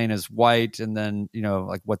like your plane is white, and then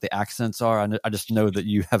like what the accents are. I just know that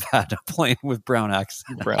you have had a plane with brown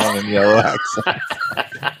accent, brown and yellow accent.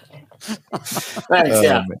 Thanks.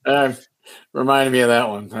 Yeah, reminded me of that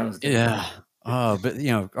one. That was good. Yeah. But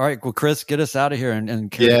all right. Well, Chris, get us out of here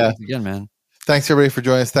and carry us again, man. Thanks everybody for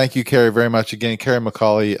joining us. Thank you, Carrie, very much. Again, Carrie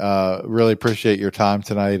McCauley, really appreciate your time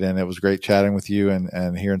tonight, and it was great chatting with you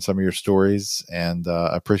and hearing some of your stories, and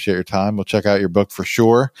I appreciate your time. We'll check out your book for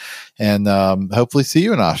sure, and hopefully see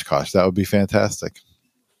you in Oshkosh. That would be fantastic.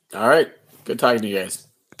 All right. Good talking to you guys.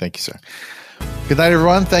 Thank you, sir. Good night,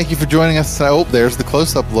 everyone. Thank you for joining us. Oh, there's the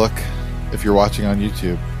close-up look if you're watching on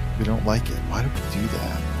YouTube. We don't like it. Why do we do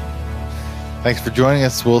that? Thanks for joining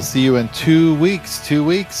us. We'll see you in 2 weeks. 2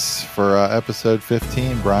 weeks for episode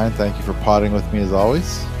 15. Brian, thank you for potting with me as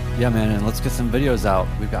always. Yeah, man, and let's get some videos out.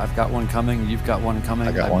 I've got one coming. You've got one coming.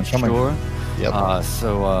 I got one coming. Sure. Yep.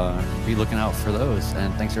 So be looking out for those.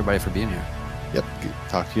 And thanks everybody for being here. Yep.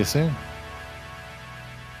 Talk to you soon.